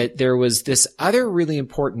realized that there was this other really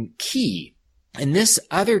important key. And this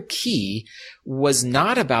other key was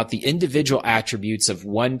not about the individual attributes of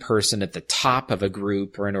one person at the top of a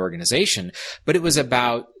group or an organization, but it was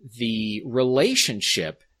about the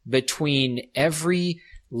relationship between every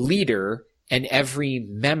leader and every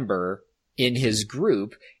member in his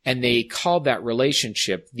group, and they called that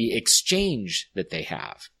relationship the exchange that they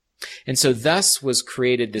have. And so thus was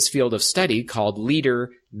created this field of study called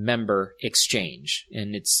leader-member exchange,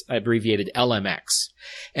 and it's abbreviated LMX.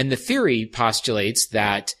 And the theory postulates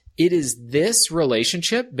that it is this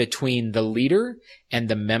relationship between the leader and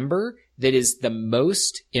the member that is the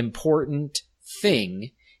most important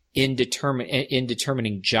thing in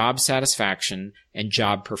determining job satisfaction and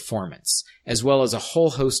job performance, as well as a whole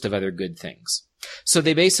host of other good things. So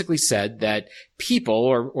they basically said that people,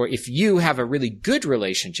 or if you have a really good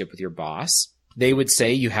relationship with your boss, they would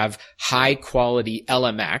say you have high quality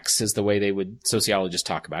LMX is the way sociologists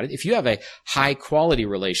talk about it. If you have a high quality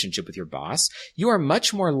relationship with your boss, you are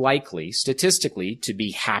much more likely statistically to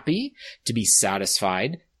be happy, to be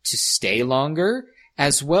satisfied, to stay longer,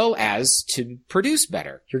 as well as to produce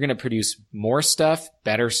better. You're going to produce more stuff,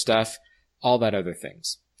 better stuff, all that other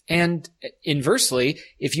things. And inversely,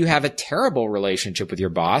 if you have a terrible relationship with your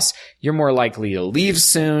boss, you're more likely to leave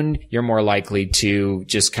soon. You're more likely to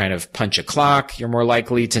just kind of punch a clock. You're more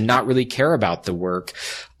likely to not really care about the work,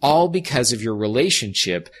 all because of your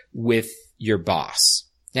relationship with your boss.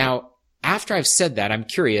 Now, After I've said that, I'm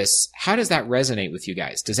curious, how does that resonate with you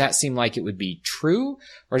guys? Does that seem like it would be true,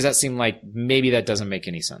 or does that seem like maybe that doesn't make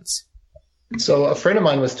any sense? So a friend of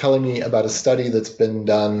mine was telling me about a study that's been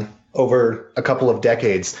done over a couple of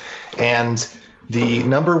decades, and the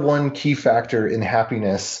number one key factor in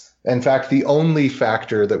happiness, in fact, the only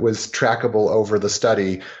factor that was trackable over the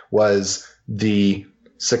study, was the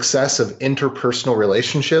success of interpersonal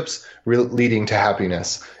relationships leading to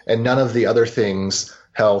happiness, and none of the other things,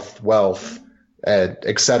 health, wealth,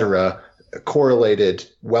 etc., correlated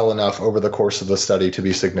well enough over the course of the study to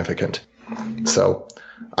be significant. So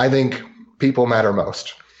I think people matter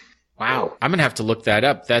most. Wow. I'm going to have to look that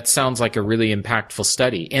up. That sounds like a really impactful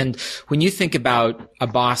study. And when you think about a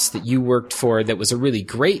boss that you worked for that was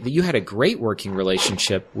that you had a great working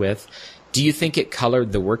relationship with, do you think it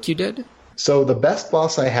colored the work you did? So the best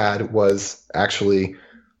boss I had was actually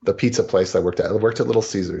the pizza place I worked at. I worked at Little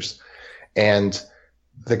Caesars, and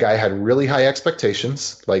the guy had really high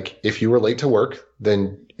expectations. Like if you were late to work,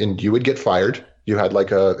 then you would get fired. You had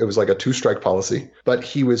it was like a 2-strike policy, but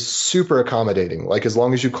he was super accommodating. Like as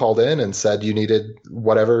long as you called in and said you needed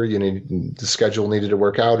whatever, the schedule needed to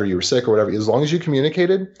work out or you were sick or whatever, as long as you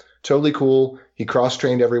communicated, totally cool. He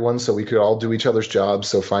cross-trained everyone so we could all do each other's jobs.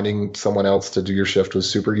 So finding someone else to do your shift was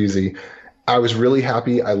super easy. I was really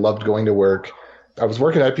happy. I loved going to work. I was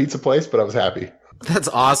working at a pizza place, but I was happy. That's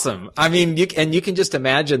awesome. I mean, you can just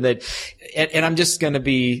imagine that. And I'm just going to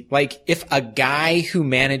be like, if a guy who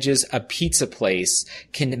manages a pizza place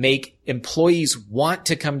can make employees want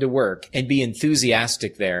to come to work and be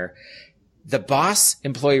enthusiastic there, the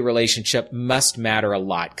boss-employee relationship must matter a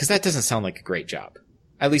lot, because that doesn't sound like a great job,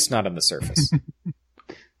 at least not on the surface.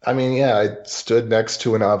 I mean, yeah, I stood next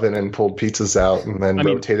to an oven and pulled pizzas out and then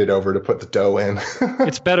rotated over to put the dough in.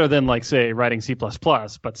 It's better than, like, say, writing C++,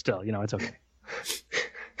 but still, it's okay.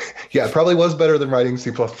 Yeah, it probably was better than writing C++.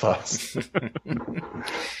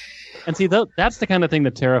 And see, that's the kind of thing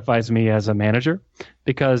that terrifies me as a manager,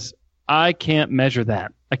 because I can't measure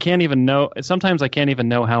that. I can't even know. Sometimes I can't even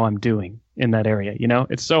know how I'm doing in that area.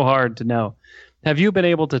 It's so hard to know. Have you been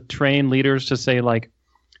able to train leaders to say, like,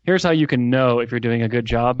 here's how you can know if you're doing a good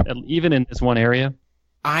job, even in this one area?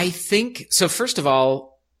 I think so. First of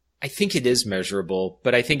all, I think it is measurable,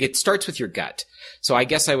 but I think it starts with your gut. So I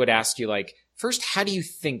guess I would ask you, like, first, how do you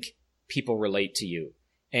think people relate to you?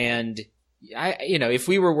 And if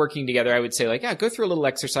we were working together, I would say, like, go through a little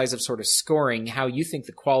exercise of sort of scoring how you think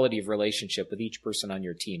the quality of relationship with each person on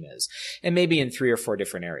your team is, and maybe in 3 or 4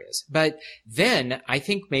 different areas. But then I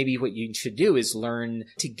think maybe what you should do is learn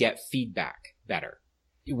to get feedback better.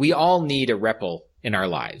 We all need a REPL in our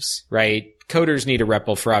lives, right? Coders need a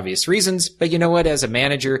REPL for obvious reasons, but you know what? As a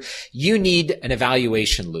manager, you need an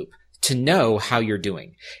evaluation loop to know how you're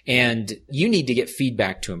doing. And you need to get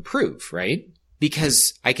feedback to improve, right?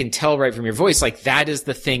 Because I can tell right from your voice, like, that is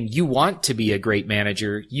the thing. You want to be a great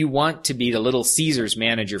manager. You want to be the Little Caesars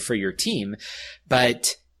manager for your team,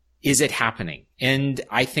 but is it happening? And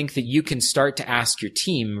I think that you can start to ask your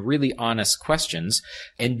team really honest questions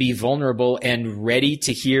and be vulnerable and ready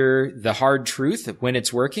to hear the hard truth of when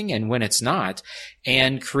it's working and when it's not,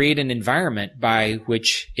 and create an environment by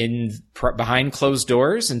which behind closed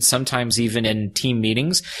doors and sometimes even in team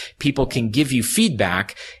meetings, people can give you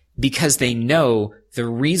feedback because they know the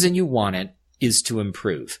reason you want it is to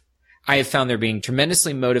improve. I have found they're being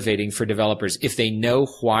tremendously motivating for developers if they know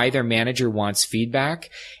why their manager wants feedback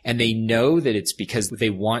and they know that it's because they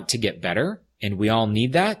want to get better, and we all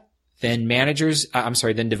need that. Then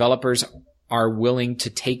developers are willing to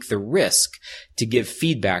take the risk to give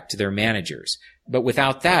feedback to their managers. But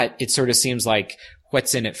without that, it sort of seems like,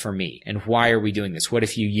 what's in it for me? And why are we doing this? What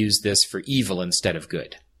if you use this for evil instead of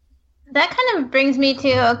good? That kind of brings me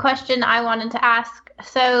to a question I wanted to ask.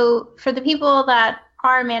 So for the people that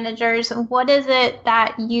are managers, what is it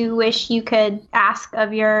that you wish you could ask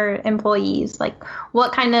of your employees? Like,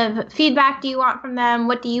 what kind of feedback do you want from them?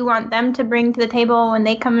 What do you want them to bring to the table when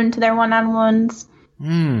they come into their one-on-ones?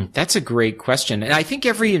 That's a great question. And I think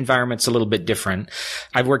every environment's a little bit different.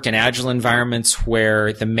 I've worked in agile environments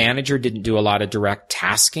where the manager didn't do a lot of direct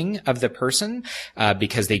tasking of the person,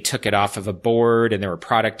 because they took it off of a board and there were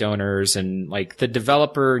product owners, and like the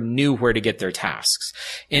developer knew where to get their tasks.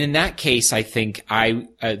 And in that case, I think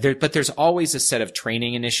but there's always a set of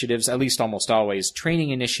training initiatives, at least almost always training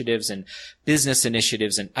initiatives and business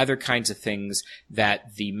initiatives and other kinds of things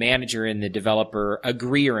that the manager and the developer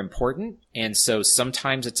agree are important. And so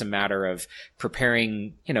sometimes it's a matter of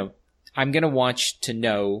preparing, I'm going to want to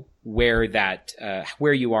know where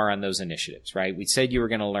you are on those initiatives, right? We said you were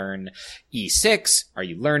going to learn E6. Are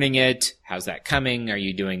you learning it? How's that coming? Are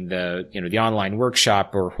you doing the online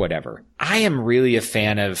workshop or whatever? I am really a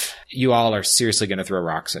fan of, you all are seriously going to throw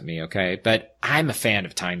rocks at me, okay? But I'm a fan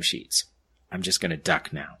of timesheets. I'm just going to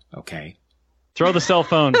duck now, okay? Throw the cell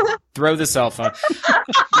phone. Throw the cell phone.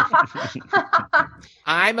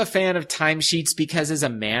 I'm a fan of timesheets because as a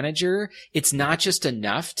manager, it's not just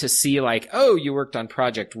enough to see like, oh, you worked on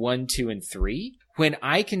project 1, 2, and 3. When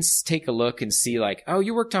I can take a look and see like, oh,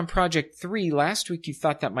 you worked on project 3 last week, you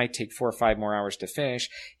thought that might take 4 or 5 more hours to finish.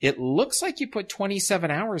 It looks like you put 27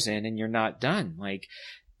 hours in and you're not done. Like,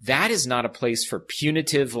 that is not a place for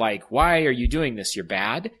punitive, like, why are you doing this? You're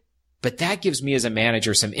bad. But that gives me as a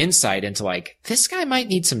manager some insight into like, this guy might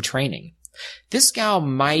need some training. This gal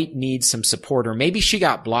might need some support, or maybe she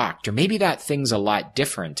got blocked, or maybe that thing's a lot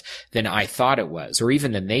different than I thought it was, or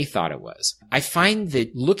even than they thought it was. I find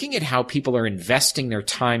that looking at how people are investing their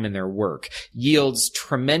time in their work yields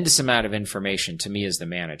tremendous amount of information to me as the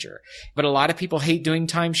manager. But a lot of people hate doing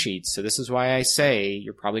timesheets, so this is why I say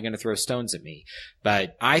you're probably going to throw stones at me.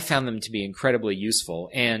 But I found them to be incredibly useful,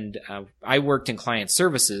 and I worked in client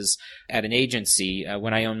services at an agency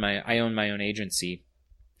when I owned my own agency.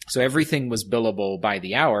 So everything was billable by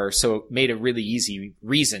the hour, so it made a really easy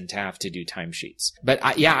reason to have to do timesheets. But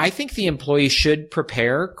I think the employee should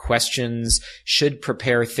prepare questions, should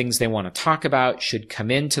prepare things they want to talk about, should come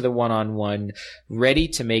into the one-on-one ready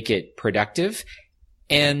to make it productive.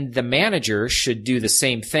 And the manager should do the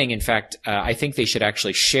same thing. In fact, I think they should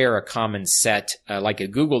actually share a common set, like a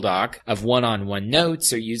Google Doc of one-on-one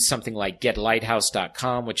notes, or use something like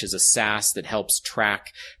getlighthouse.com, which is a SaaS that helps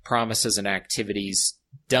track promises and activities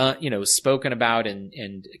done, spoken about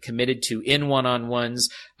and committed to in one-on-ones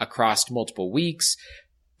across multiple weeks.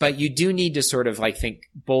 But you do need to sort of think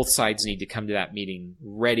both sides need to come to that meeting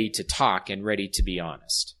ready to talk and ready to be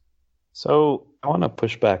honest. So I want to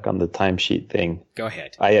push back on the timesheet thing. Go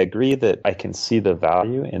ahead. I agree that I can see the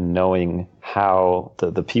value in knowing how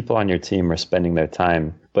the people on your team are spending their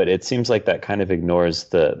time, but it seems like that kind of ignores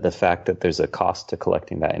the fact that there's a cost to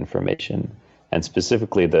collecting that information. And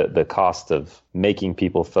specifically, the cost of making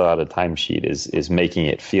people fill out a timesheet is making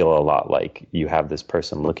it feel a lot like you have this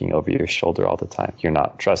person looking over your shoulder all the time. You're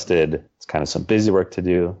not trusted. It's kind of some busy work to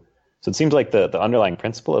do. So it seems like the underlying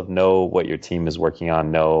principle of know what your team is working on,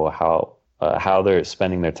 know how they're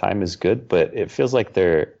spending their time is good, but it feels like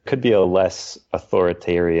there could be a less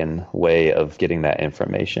authoritarian way of getting that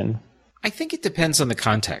information. I think it depends on the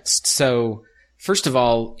context. So first of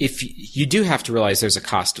all, if you do have to realize there's a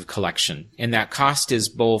cost of collection, and that cost is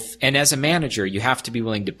both, and as a manager, you have to be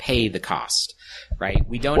willing to pay the cost, right?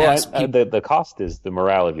 We don't ask people. The cost is the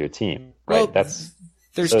morale of your team, right? Well,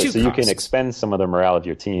 there's two costs. So you can expend some of the morale of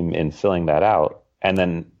your team in filling that out, and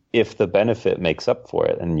then if the benefit makes up for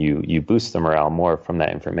it and you boost the morale more from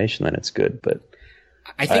that information, then it's good. But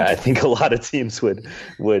I think a lot of teams would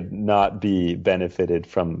not be benefited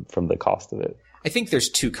from the cost of it. I think there's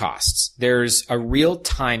two costs. There's a real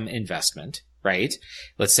time investment, right?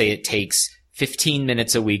 Let's say it takes 15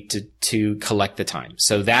 minutes a week to collect the time.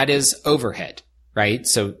 So that is overhead, right?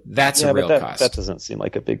 So that's a real cost. That doesn't seem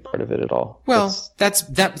like a big part of it at all. Well, that's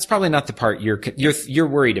probably not the part you're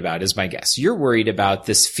worried about, is my guess. You're worried about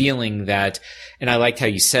this feeling that, and I liked how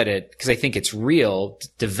you said it because I think it's real,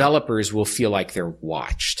 developers will feel like they're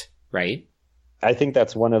watched, right? I think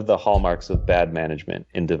that's one of the hallmarks of bad management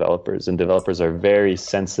in developers. And developers are very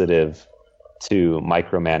sensitive to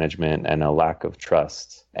micromanagement and a lack of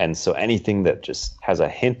trust. And so anything that just has a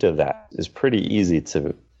hint of that is pretty easy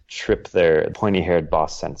to trip their pointy-haired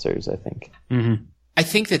boss sensors, I think. Mm-hmm. I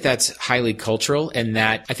think that that's highly cultural, and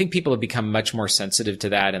that I think people have become much more sensitive to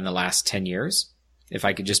that in the last 10 years. If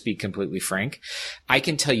I could just be completely frank, I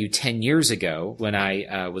can tell you 10 years ago when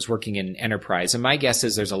I was working in enterprise, and my guess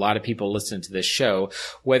is there's a lot of people listening to this show,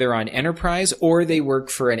 whether on enterprise or they work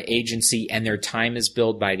for an agency and their time is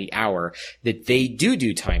billed by the hour, that they do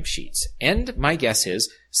timesheets. And my guess is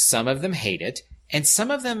some of them hate it, and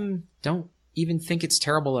some of them don't even think it's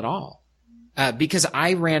terrible at all. Because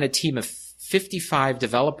I ran a team of 55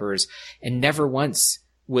 developers and never once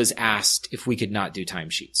was asked if we could not do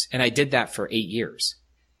timesheets. And I did that for 8 years.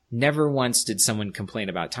 Never once did someone complain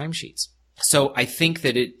about timesheets. So I think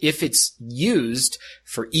that if it's used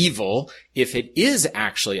for evil, if it is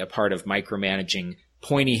actually a part of micromanaging,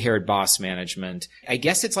 pointy-haired boss management, I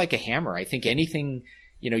guess it's like a hammer. I think anything,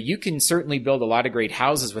 you can certainly build a lot of great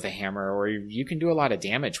houses with a hammer, or you can do a lot of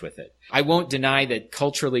damage with it. I won't deny that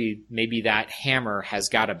culturally, maybe that hammer has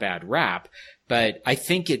got a bad rap, but I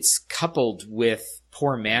think it's coupled with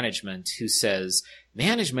poor management who says,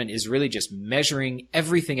 management is really just measuring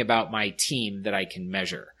everything about my team that I can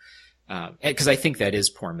measure. Because I think that is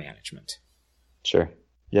poor management. Sure.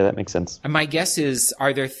 Yeah, that makes sense. And my guess is,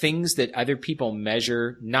 are there things that other people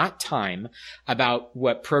measure, not time, about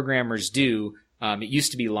what programmers do? It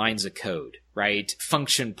used to be lines of code, right?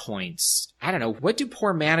 Function points. I don't know. What do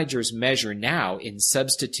poor managers measure now in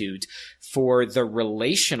substitute for the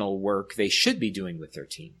relational work they should be doing with their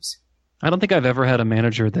teams? I don't think I've ever had a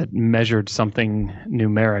manager that measured something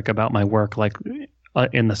numeric about my work like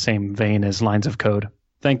in the same vein as lines of code.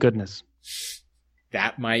 Thank goodness.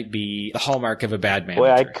 That might be the hallmark of a bad manager.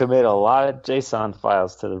 Boy, I commit a lot of JSON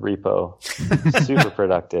files to the repo. Super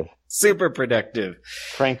productive. Super productive.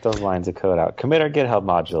 Crank those lines of code out. Commit our GitHub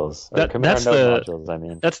modules. Commit our Node modules, I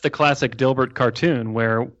mean. That's the classic Dilbert cartoon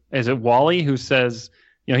where, is it Wally who says,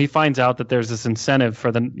 he finds out that there's this incentive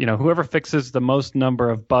for whoever fixes the most number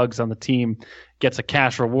of bugs on the team gets a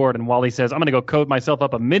cash reward. And Wally says, I'm going to go code myself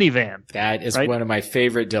up a minivan. That is one of my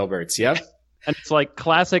favorite Dilberts. Yep. And it's like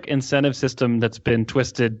classic incentive system that's been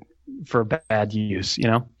twisted for bad use,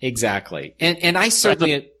 Exactly. And I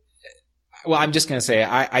certainly, I'm just going to say,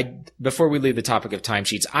 I before we leave the topic of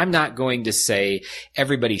timesheets, I'm not going to say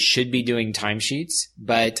everybody should be doing timesheets,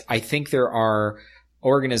 but I think there are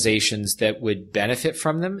organizations that would benefit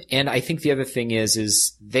from them. And I think the other thing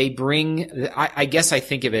is they bring, I guess I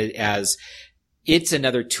think of it as it's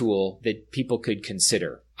another tool that people could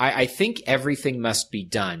consider. I think everything must be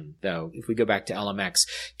done, though, if we go back to LMX,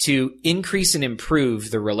 to increase and improve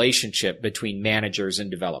the relationship between managers and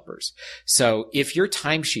developers. So if your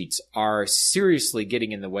timesheets are seriously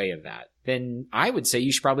getting in the way of that, then I would say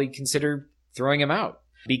you should probably consider throwing them out.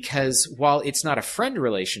 Because while it's not a friend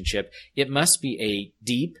relationship, it must be a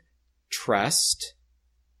deep trust,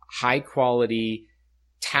 high quality,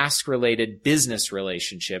 task-related business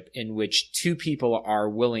relationship in which two people are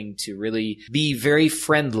willing to really be very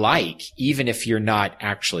friend-like, even if you're not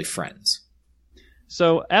actually friends.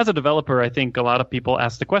 So as a developer, I think a lot of people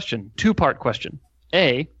ask the question, two-part question.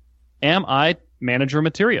 A, am I manager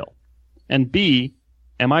material? And B,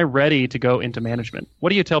 am I ready to go into management?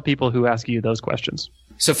 What do you tell people who ask you those questions?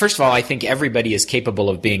 So first of all, I think everybody is capable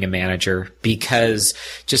of being a manager because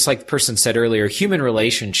just like the person said earlier, human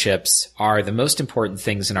relationships are the most important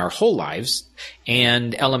things in our whole lives.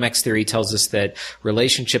 And LMX theory tells us that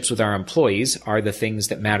relationships with our employees are the things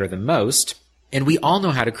that matter the most. And we all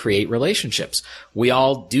know how to create relationships. We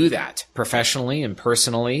all do that professionally and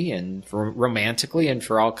personally and romantically and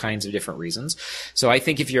for all kinds of different reasons. So I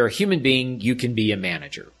think if you're a human being, you can be a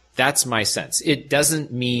manager. That's my sense. It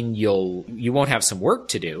doesn't mean you won't have some work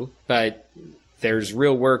to do, but there's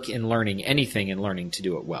real work in learning anything and learning to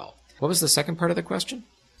do it well. What was the second part of the question?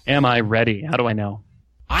 Am I ready? How do I know?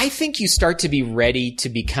 I think you start to be ready to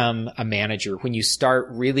become a manager when you start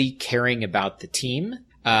really caring about the team.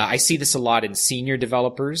 I see this a lot in senior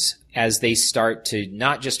developers as they start to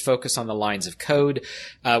not just focus on the lines of code.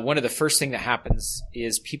 One of the first thing that happens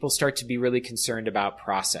is people start to be really concerned about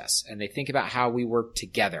process and they think about how we work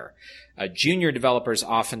together. Junior developers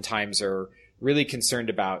oftentimes are really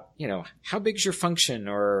concerned about, how big's your function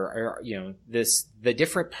or the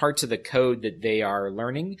different parts of the code that they are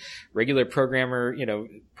learning. Regular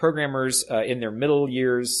programmers in their middle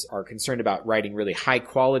years are concerned about writing really high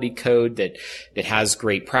quality code that has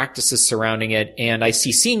great practices surrounding it. And I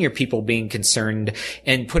see senior people being concerned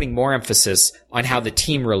and putting more emphasis on how the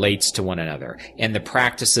team relates to one another and the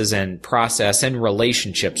practices and process and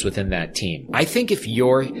relationships within that team. I think if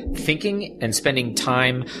you're thinking and spending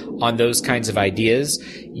time on those kinds of ideas,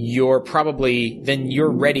 you're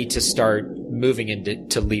ready to start moving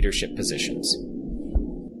into leadership positions.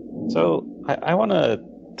 So I want to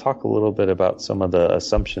talk a little bit about some of the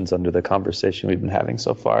assumptions under the conversation we've been having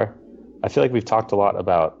so far. I feel like we've talked a lot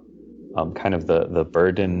about kind of the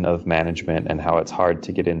burden of management and how it's hard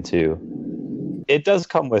to get into. It does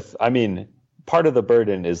come with, part of the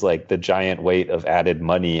burden is like the giant weight of added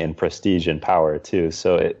money and prestige and power too.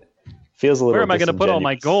 So it feels a little. Where am I going to put all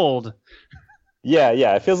my gold? Yeah.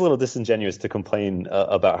 It feels a little disingenuous to complain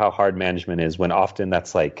about how hard management is when often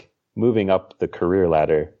that's like moving up the career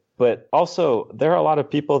ladder. But also, there are a lot of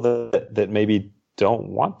people that maybe don't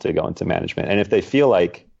want to go into management. And if they feel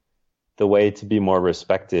like the way to be more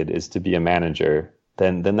respected is to be a manager,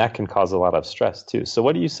 then that can cause a lot of stress too. So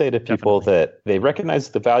what do you say to people that they recognize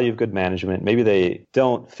the value of good management? Maybe they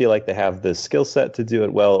don't feel like they have the skill set to do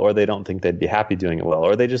it well, or they don't think they'd be happy doing it well,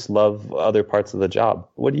 or they just love other parts of the job.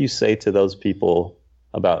 What do you say to those people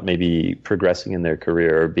about maybe progressing in their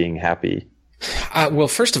career or being happy? Well,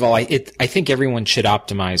 first of all, I think everyone should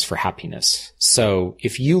optimize for happiness. So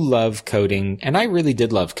if you love coding, and I really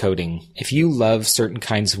did love coding, if you love certain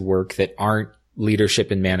kinds of work that aren't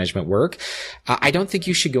leadership and management work. I don't think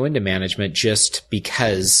you should go into management just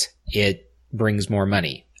because it brings more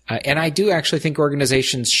money. And I do actually think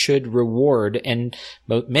organizations should reward, and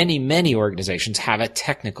many organizations have a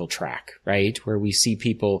technical track, right? Where we see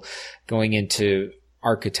people going into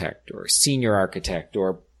architect or senior architect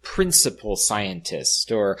or principal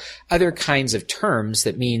scientist or other kinds of terms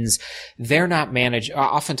that means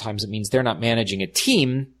oftentimes it means they're not managing a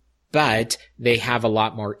team, but they have a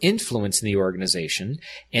lot more influence in the organization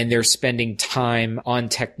and they're spending time on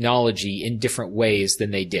technology in different ways than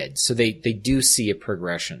they did. So they do see a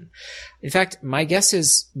progression. In fact, my guess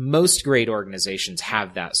is most great organizations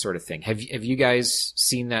have that sort of thing. Have you guys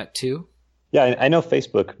seen that too? Yeah, I know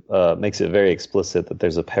Facebook makes it very explicit that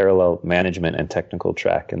there's a parallel management and technical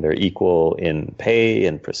track, and they're equal in pay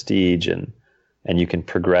and prestige, and you can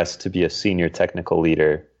progress to be a senior technical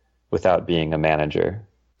leader without being a manager.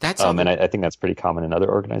 And I think that's pretty common in other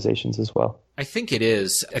organizations as well. I think it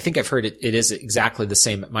is. I think I've heard it is exactly the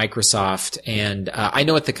same at Microsoft. And I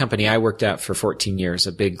know at the company I worked at for 14 years,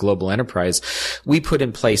 a big global enterprise, we put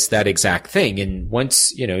in place that exact thing. And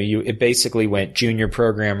once, it basically went junior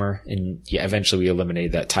programmer, and eventually we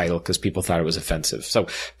eliminated that title because people thought it was offensive. So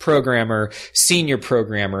programmer, senior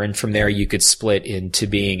programmer, and from there you could split into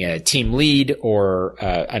being a team lead or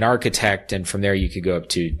an architect. And from there you could go up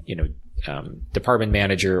to, department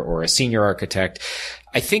manager or a senior architect.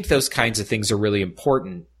 I think those kinds of things are really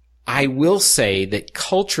important. I will say that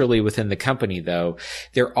culturally within the company, though,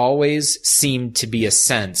 there always seemed to be a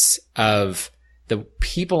sense of the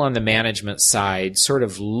people on the management side sort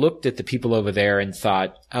of looked at the people over there and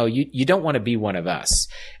thought, oh, you don't want to be one of us.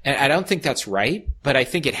 And I don't think that's right, but I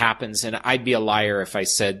think it happens. And I'd be a liar if I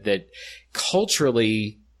said that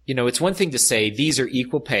culturally, it's one thing to say these are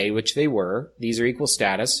equal pay, which they were. These are equal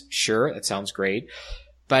status. Sure, that sounds great.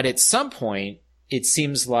 But at some point, it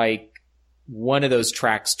seems like one of those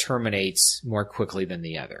tracks terminates more quickly than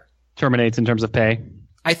the other. Terminates in terms of pay?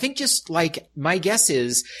 I think just like my guess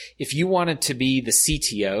is if you wanted to be the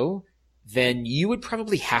CTO, then you would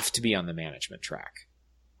probably have to be on the management track.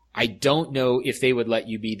 I don't know if they would let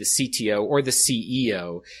you be the CTO or the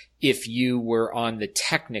CEO if you were on the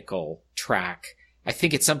technical track. I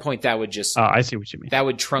think at some point that would just I see what you mean. That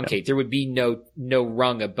would truncate. Yeah. There would be no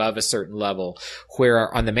rung above a certain level,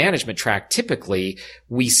 where on the management track, typically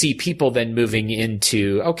we see people then moving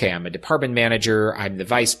into, okay, I'm a department manager, I'm the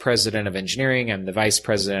vice president of engineering, I'm the vice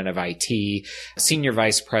president of IT, senior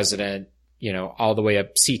vice president, all the way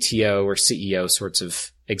up CTO or CEO sorts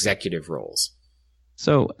of executive roles.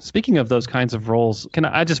 So speaking of those kinds of roles, can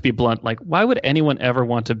I just be blunt? Like, why would anyone ever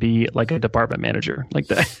want to be like a department manager? Like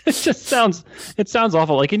that, it sounds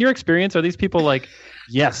awful. Like in your experience, are these people like,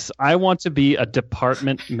 yes, I want to be a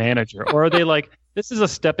department manager? Or are they like, this is a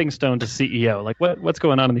stepping stone to CEO? Like what's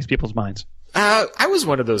going on in these people's minds? I was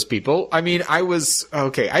one of those people. I mean, I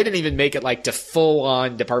didn't even make it like to full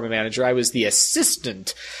on department manager. I was the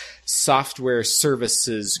assistant software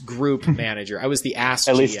services group manager. I was the Ask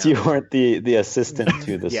GM. At least you weren't the assistant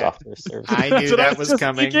to the software service. I knew that was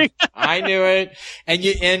coming. I knew it. And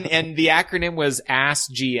and the acronym was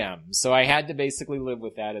Ask GM. So I had to basically live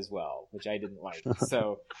with that as well, which I didn't like.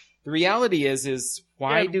 So the reality is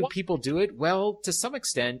why do people do it? Well, to some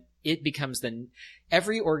extent, it becomes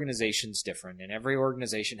every organization's different, and every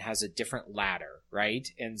organization has a different ladder, right?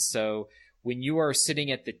 And so when you are sitting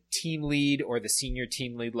at the team lead or the senior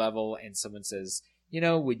team lead level and someone says,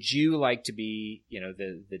 would you like to be,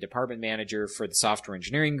 the department manager for the software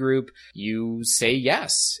engineering group? You say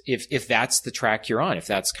yes, if that's the track you're on, if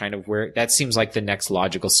that's kind of where that seems like the next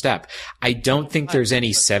logical step. I don't think there's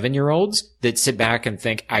any 7-year-olds that sit back and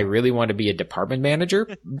think, I really want to be a department manager,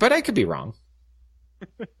 but I could be wrong.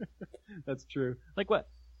 That's true. Like what?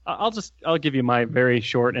 I'll give you my very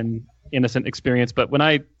short and innocent experience, but when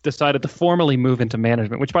I decided to formally move into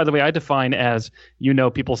management, which by the way I define as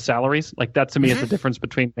people's salaries, like that to me is the difference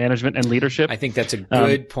between management and leadership. I think that's a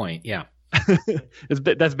good point. Yeah.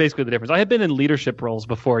 That's basically the difference. I had been in leadership roles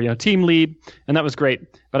before, team lead, and that was great,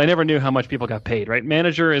 but I never knew how much people got paid, right?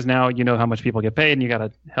 Manager is now how much people get paid, and you got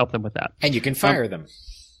to help them with that. And you can fire them.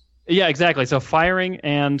 Yeah, exactly. So firing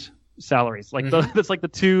and salaries, like that's like the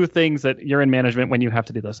two things that you're in management when you have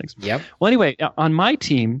to do those things. Yep. Well, anyway, on my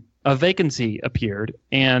team, a vacancy appeared,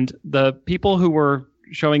 and the people who were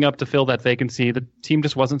showing up to fill that vacancy, the team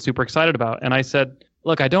just wasn't super excited about. And I said,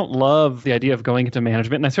 look, I don't love the idea of going into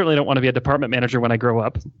management, and I certainly don't want to be a department manager when I grow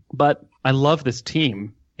up, but I love this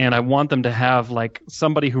team, and I want them to have like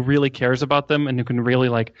somebody who really cares about them and who can really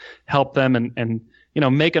like help them and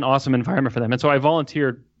make an awesome environment for them. And so I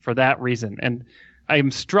volunteered for that reason. And I'm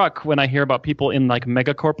struck when I hear about people in like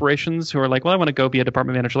mega corporations who are like, well, I want to go be a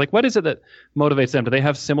department manager. Like, what is it that motivates them? Do they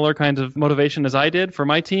have similar kinds of motivation as I did for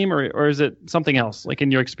my team, or is it something else? Like in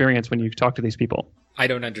your experience when you talk to these people? I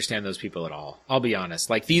don't understand those people at all. I'll be honest.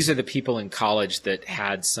 Like, these are the people in college that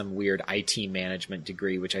had some weird IT management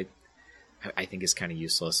degree, which I think is kind of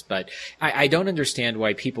useless. But I don't understand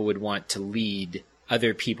why people would want to lead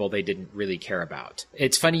other people they didn't really care about.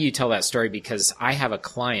 It's funny you tell that story because I have a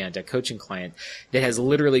client, a coaching client, that has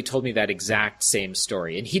literally told me that exact same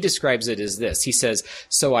story. And he describes it as this. He says,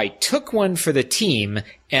 so I took one for the team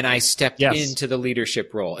and I stepped into the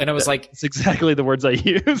leadership role. And I was like, it's exactly the words I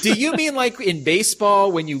use. do you mean like in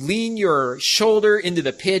baseball when you lean your shoulder into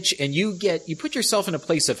the pitch and you put yourself in a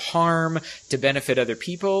place of harm to benefit other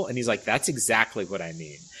people? And he's like, that's exactly what I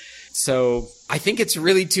mean. So I think it's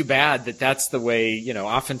really too bad that that's the way,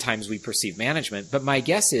 oftentimes we perceive management. But my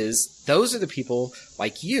guess is those are the people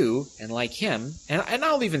like you and like him. And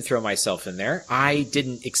I'll even throw myself in there. I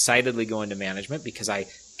didn't excitedly go into management because I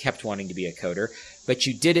kept wanting to be a coder, but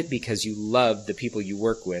you did it because you loved the people you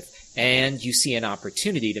work with and you see an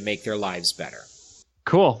opportunity to make their lives better.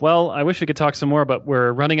 Cool. Well, I wish we could talk some more, but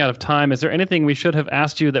we're running out of time. Is there anything we should have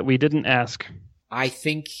asked you that we didn't ask? I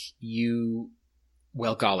think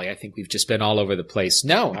well, golly, I think we've just been all over the place.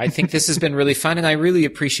 No, I think this has been really fun, and I really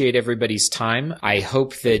appreciate everybody's time. I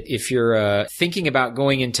hope that if you're thinking about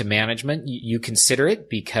going into management, you consider it,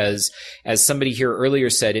 because as somebody here earlier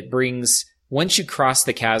said, it brings, once you cross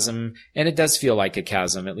the chasm, and it does feel like a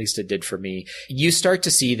chasm, at least it did for me, you start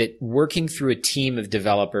to see that working through a team of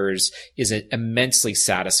developers is immensely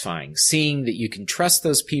satisfying. Seeing that you can trust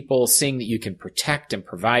those people, seeing that you can protect and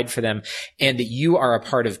provide for them, and that you are a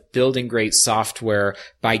part of building great software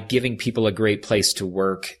by giving people a great place to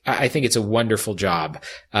work. I think it's a wonderful job.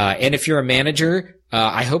 And if you're a manager,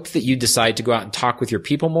 I hope that you decide to go out and talk with your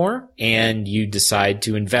people more, and you decide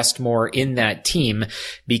to invest more in that team,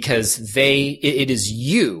 because it is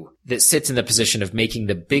you that sits in the position of making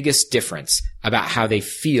the biggest difference about how they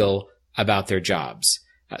feel about their jobs.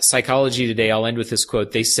 Psychology Today, I'll end with this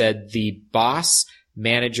quote. They said the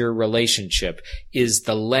boss-manager relationship is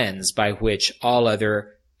the lens by which all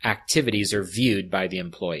other activities are viewed by the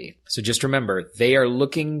employee. So just remember, they are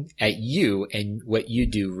looking at you, and what you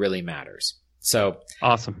do really matters. So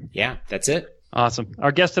awesome. Yeah, that's it. Awesome.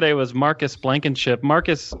 Our guest today was Marcus Blankenship.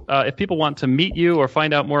 Marcus, if people want to meet you or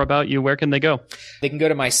find out more about you, where can they go? They can go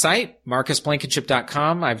to my site,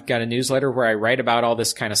 marcusblankenship.com. I've got a newsletter where I write about all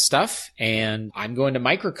this kind of stuff, and I'm going to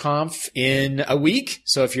MicroConf in a week.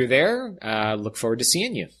 So if you're there, look forward to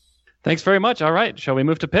seeing you. Thanks very much. All right. Shall we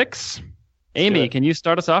move to picks? Amy, can you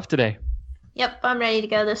start us off today? Yep, I'm ready to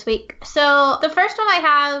go this week. So the first one I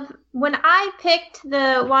have, when I picked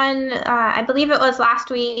the one, I believe it was last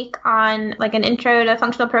week on like an intro to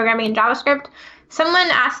functional programming in JavaScript, someone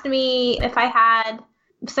asked me if I had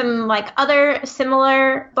some like other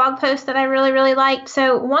similar blog posts that I really, really liked.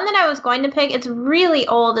 So one that I was going to pick, it's really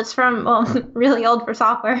old. It's from, really old for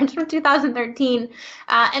software. It's from 2013.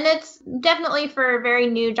 And it's definitely for very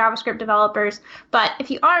new JavaScript developers. But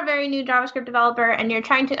if you are a very new JavaScript developer and you're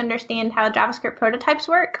trying to understand how JavaScript prototypes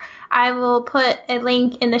work, I will put a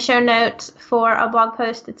link in the show notes for a blog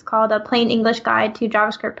post. It's called A Plain English Guide to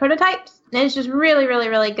JavaScript Prototypes. And it's just really, really,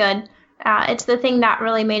 really good. It's the thing that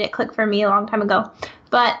really made it click for me a long time ago.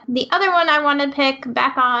 But the other one I want to pick,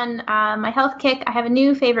 back on my health kick, I have a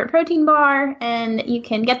new favorite protein bar, and you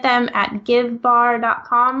can get them at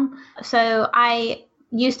givebar.com. So I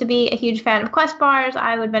used to be a huge fan of Quest bars.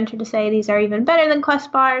 I would venture to say these are even better than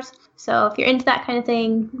Quest bars. So if you're into that kind of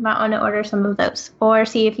thing, you might want to order some of those, or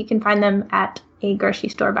see if you can find them at a grocery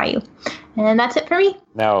store by you. And that's it for me.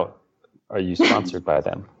 Now, are you sponsored by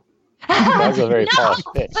them? That was a very polished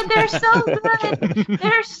pitch. But they're so good.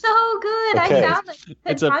 They're so good. Okay. I sound like I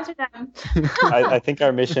could sponsor them. I think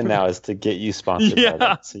our mission now is to get you sponsored by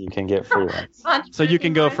them, so you can get free ones. So you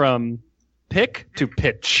can go from pick to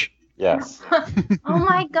pitch. Yes. Oh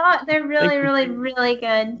my God, they're really, really, really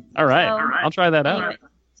good. All right. So, I'll try that out.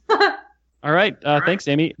 All right. Thanks,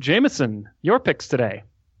 Amy. Jameson, your picks today.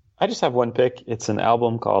 I just have one pick. It's an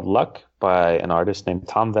album called Luck by an artist named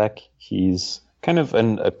Tom Veck. He's kind of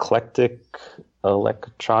an eclectic,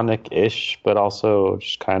 electronic-ish, but also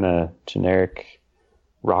just kind of generic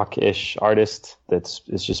rock-ish artist it's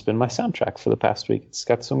just been my soundtrack for the past week. It's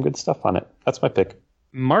got some good stuff on it. That's my pick.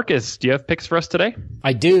 Marcus, do you have picks for us today?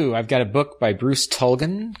 I do. I've got a book by Bruce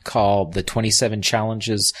Tulgan called The 27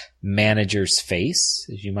 Challenges Managers Face,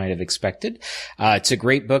 as you might have expected. It's a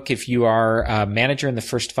great book if you are a manager in the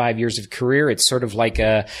first 5 years of career. It's sort of like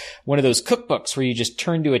one of those cookbooks where you just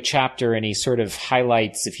turn to a chapter and he sort of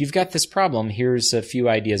highlights, if you've got this problem, here's a few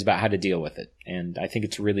ideas about how to deal with it. And I think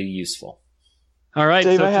it's really useful. All right.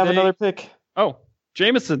 Dave, so I have today... another pick. Oh,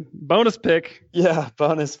 Jameson, bonus pick. Yeah,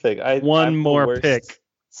 bonus pick. One more pick.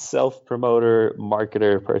 Self-promoter,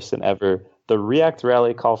 marketer person ever. The React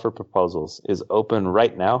Rally call for proposals is open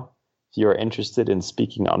right now. If you are interested in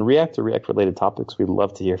speaking on React or React-related topics, we'd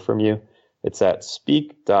love to hear from you. It's at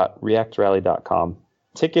speak.reactrally.com.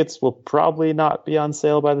 Tickets will probably not be on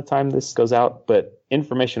sale by the time this goes out, but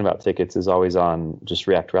information about tickets is always on just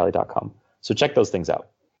reactrally.com. So check those things out.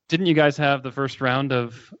 Didn't you guys have the first round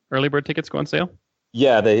of early bird tickets go on sale?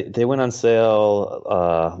 Yeah, they went on sale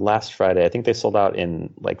last Friday. I think they sold out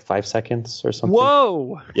in like 5 seconds or something.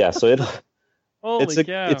 Whoa! Yeah, so cow.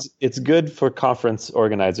 it's good for conference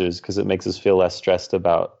organizers because it makes us feel less stressed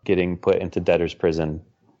about getting put into debtor's prison.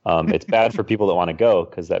 It's bad for people that want to go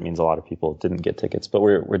because that means a lot of people didn't get tickets. But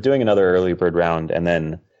we're doing another early bird round, and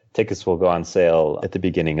then tickets will go on sale at the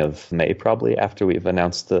beginning of May, probably after we've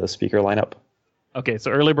announced the speaker lineup. Okay,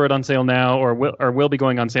 so early bird on sale now, or will be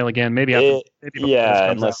going on sale again. Maybe after.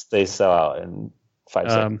 Unless they sell out in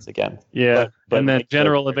 5 seconds again. Yeah, but and then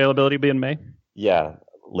general availability will be in May. Yeah,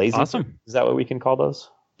 lazy. Awesome. Bird? Is that what we can call those?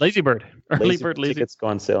 Lazy bird, early bird, lazy. Tickets go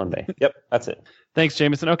on sale in May. Yep, that's it. Thanks,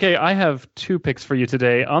 Jameson. Okay, I have 2 picks for you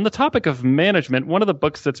today. On the topic of management, one of the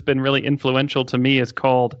books that's been really influential to me is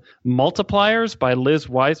called Multipliers by Liz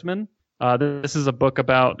Wiseman. This is a book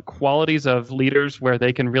about qualities of leaders where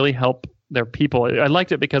they can really help their people. I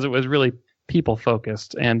liked it because it was really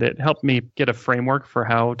people-focused, and it helped me get a framework for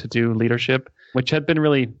how to do leadership, which had been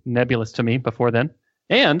really nebulous to me before then.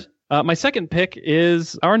 And my second pick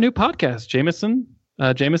is our new podcast. Jameson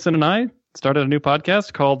and I started a new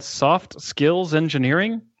podcast called Soft Skills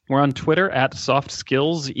Engineering. We're on Twitter at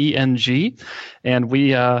SoftSkillsENG, and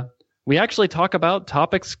we actually talk about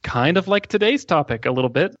topics kind of like today's topic a little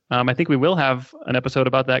bit. I think we will have an episode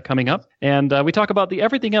about that coming up. And we talk about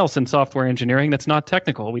everything else in software engineering that's not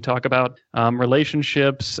technical. We talk about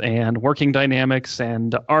relationships and working dynamics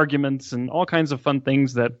and arguments and all kinds of fun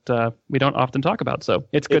things that we don't often talk about. So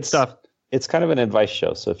it's good stuff. It's kind of an advice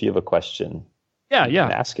show. So if you have a question, you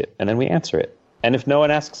can ask it, and then we answer it. And if no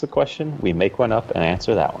one asks a question, we make one up and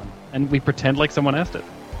answer that one. And we pretend like someone asked it.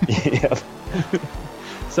 Yep.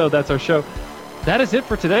 So that's our show. That is it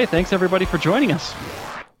for today. Thanks, everybody, for joining us.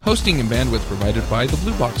 Hosting and bandwidth provided by the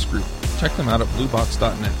Blue Box Group. Check them out at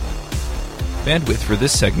bluebox.net. Bandwidth for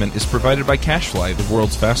this segment is provided by CacheFly, the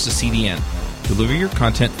world's fastest CDN. Deliver your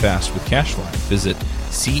content fast with CacheFly. Visit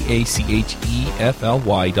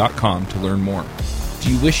CacheFly.com to learn more.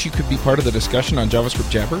 Do you wish you could be part of the discussion on JavaScript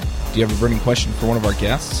Jabber? Do you have a burning question for one of our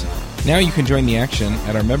guests? Now you can join the action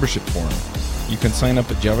at our membership forum. You can sign up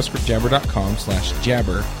at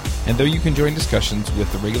javascriptjabber.com/jabber, and there you can join discussions with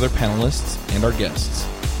the regular panelists and our guests.